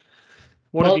 Will,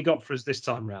 what have you got for us this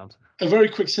time round? A very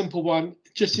quick, simple one.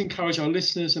 Just to encourage our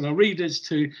listeners and our readers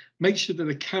to make sure that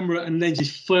the camera and lenses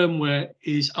firmware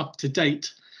is up to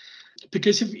date.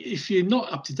 Because if you're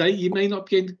not up to date, you may not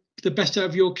get the best out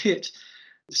of your kit.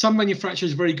 Some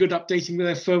manufacturers are very good updating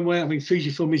their firmware. I mean,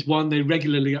 Fujifilm is one. They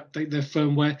regularly update their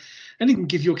firmware, and it can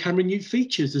give your camera new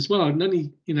features as well. And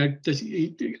only,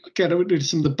 get rid of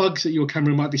some of the bugs that your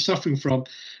camera might be suffering from,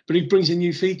 but it brings in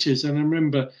new features. And I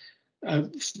remember, I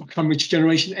can't remember which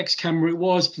generation X camera it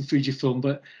was for Fujifilm,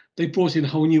 but they brought in a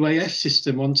whole new AF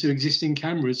system onto existing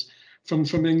cameras from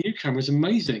their new cameras.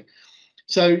 Amazing.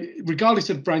 So regardless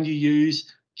of brand you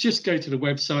use, just go to the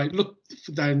website, look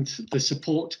down the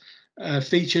support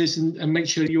features and make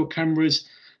sure your camera's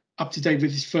up to date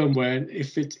with this firmware. And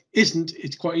if it isn't,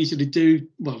 it's quite easy to do.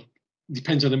 Well, it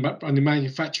depends on the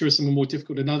manufacturer. Some are more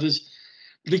difficult than others.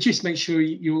 But just make sure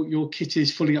your kit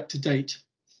is fully up to date.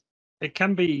 It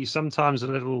can be sometimes a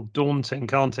little daunting,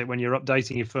 can't it, when you're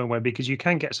updating your firmware, because you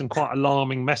can get some quite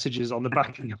alarming messages on the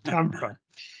back of your camera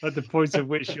at the point of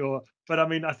which you're. But I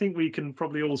mean, I think we can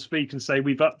probably all speak and say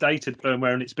we've updated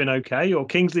firmware and it's been okay. Or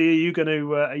Kingsley, are you going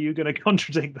to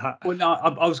contradict that? Well, no,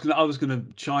 I was going to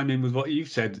chime in with what you've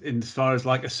said, in as far as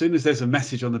like as soon as there's a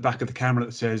message on the back of the camera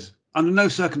that says, under no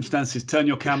circumstances turn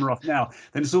your camera off now,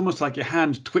 then it's almost like your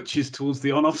hand twitches towards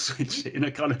the on-off switch in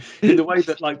the way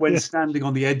that, like, when standing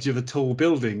on the edge of a tall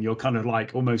building, you're kind of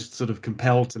like almost sort of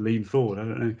compelled to lean forward. I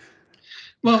don't know.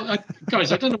 Well,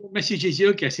 guys, I don't know what messages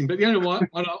you're getting, but the only one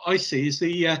I see is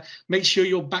the make sure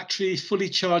your battery is fully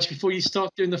charged before you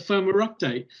start doing the firmware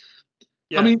update.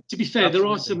 Yeah, I mean, to be fair,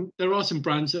 absolutely. there are some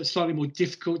brands that are slightly more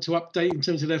difficult to update in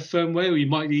terms of their firmware, or you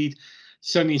might need,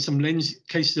 certainly in some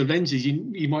cases of lenses,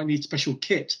 you might need special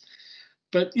kit.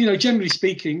 But, generally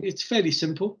speaking, it's fairly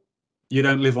simple. You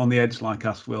don't live on the edge like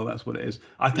us, Will. That's what it is.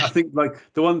 I think, like,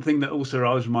 the one thing that also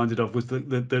I was reminded of was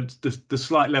the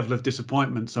slight level of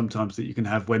disappointment sometimes that you can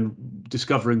have when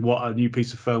discovering what a new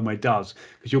piece of firmware does,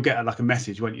 because you'll get a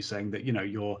message, won't you, saying that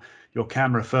your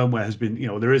camera firmware has been,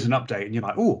 there is an update, and you're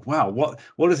like, oh wow,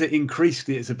 what has it increased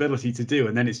its ability to do?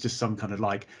 And then it's just some kind of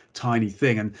like tiny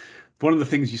thing. And one of the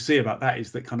things you see about that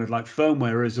is that kind of like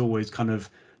firmware is always kind of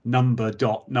number.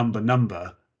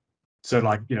 So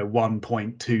like,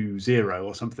 1.20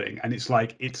 or something. And it's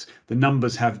like, the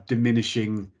numbers have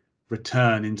diminishing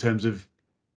return in terms of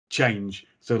change.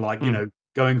 So like,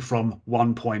 going from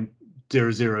 1.00 to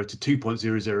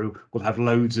 2.00 will have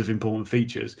loads of important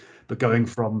features, but going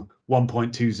from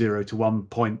 1.20 to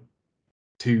 1.21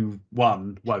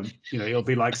 won't. It'll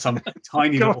be like some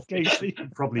tiny little thing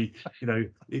probably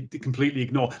completely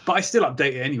ignore, but I still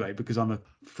update it anyway because I'm a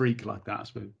freak like that, I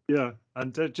suppose. Yeah,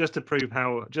 and just to prove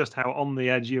how on the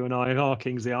edge you and I are,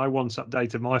 Kingsley, I once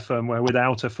updated my firmware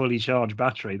without a fully charged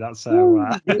battery. That's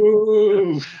how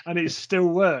and it still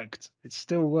worked.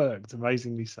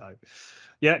 Amazingly so.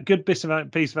 Yeah, good piece of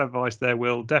advice there,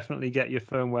 Will. Definitely get your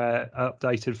firmware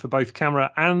updated for both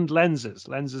camera and lenses.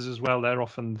 Lenses as well, they're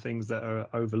often things that are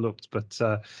overlooked, but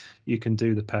you can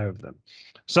do the pair of them.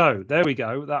 So there we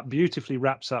go. That beautifully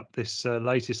wraps up this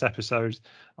latest episode,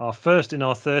 our first in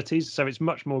our 30s. So it's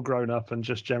much more grown up and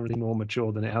just generally more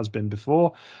mature than it has been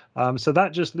before. So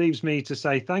that just leaves me to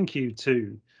say thank you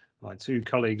to my 2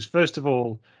 colleagues. First of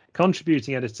all,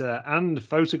 contributing editor and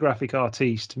photographic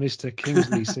artiste, Mr.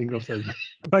 Kingsley Singleton.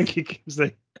 Thank you,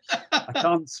 Kingsley. I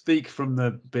can't speak from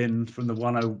the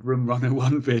room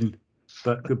 101 bin,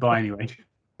 but goodbye anyway.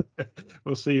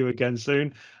 We'll see you again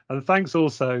soon. And thanks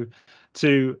also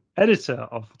to editor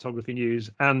of Photography News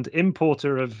and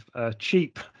importer of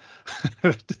cheap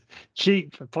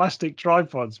plastic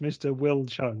tripods, Mr. Will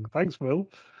Chung. Thanks, Will.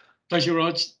 Pleasure,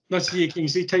 Rog. Nice to see you,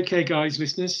 Kingsley. Take care, guys,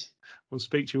 listeners. We'll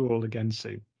speak to you all again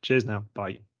soon. Cheers now.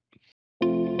 Bye.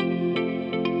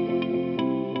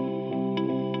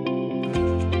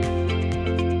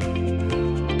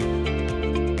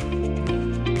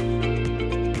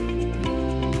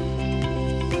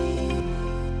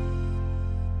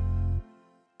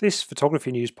 This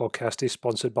Photography News podcast is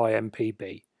sponsored by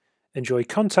MPB. Enjoy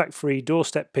contact-free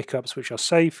doorstep pickups which are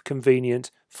safe, convenient,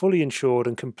 fully insured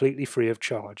and completely free of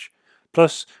charge.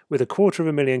 Plus, with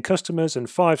 250,000 customers and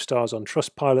 5 stars on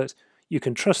Trustpilot, you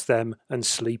can trust them and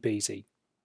sleep easy.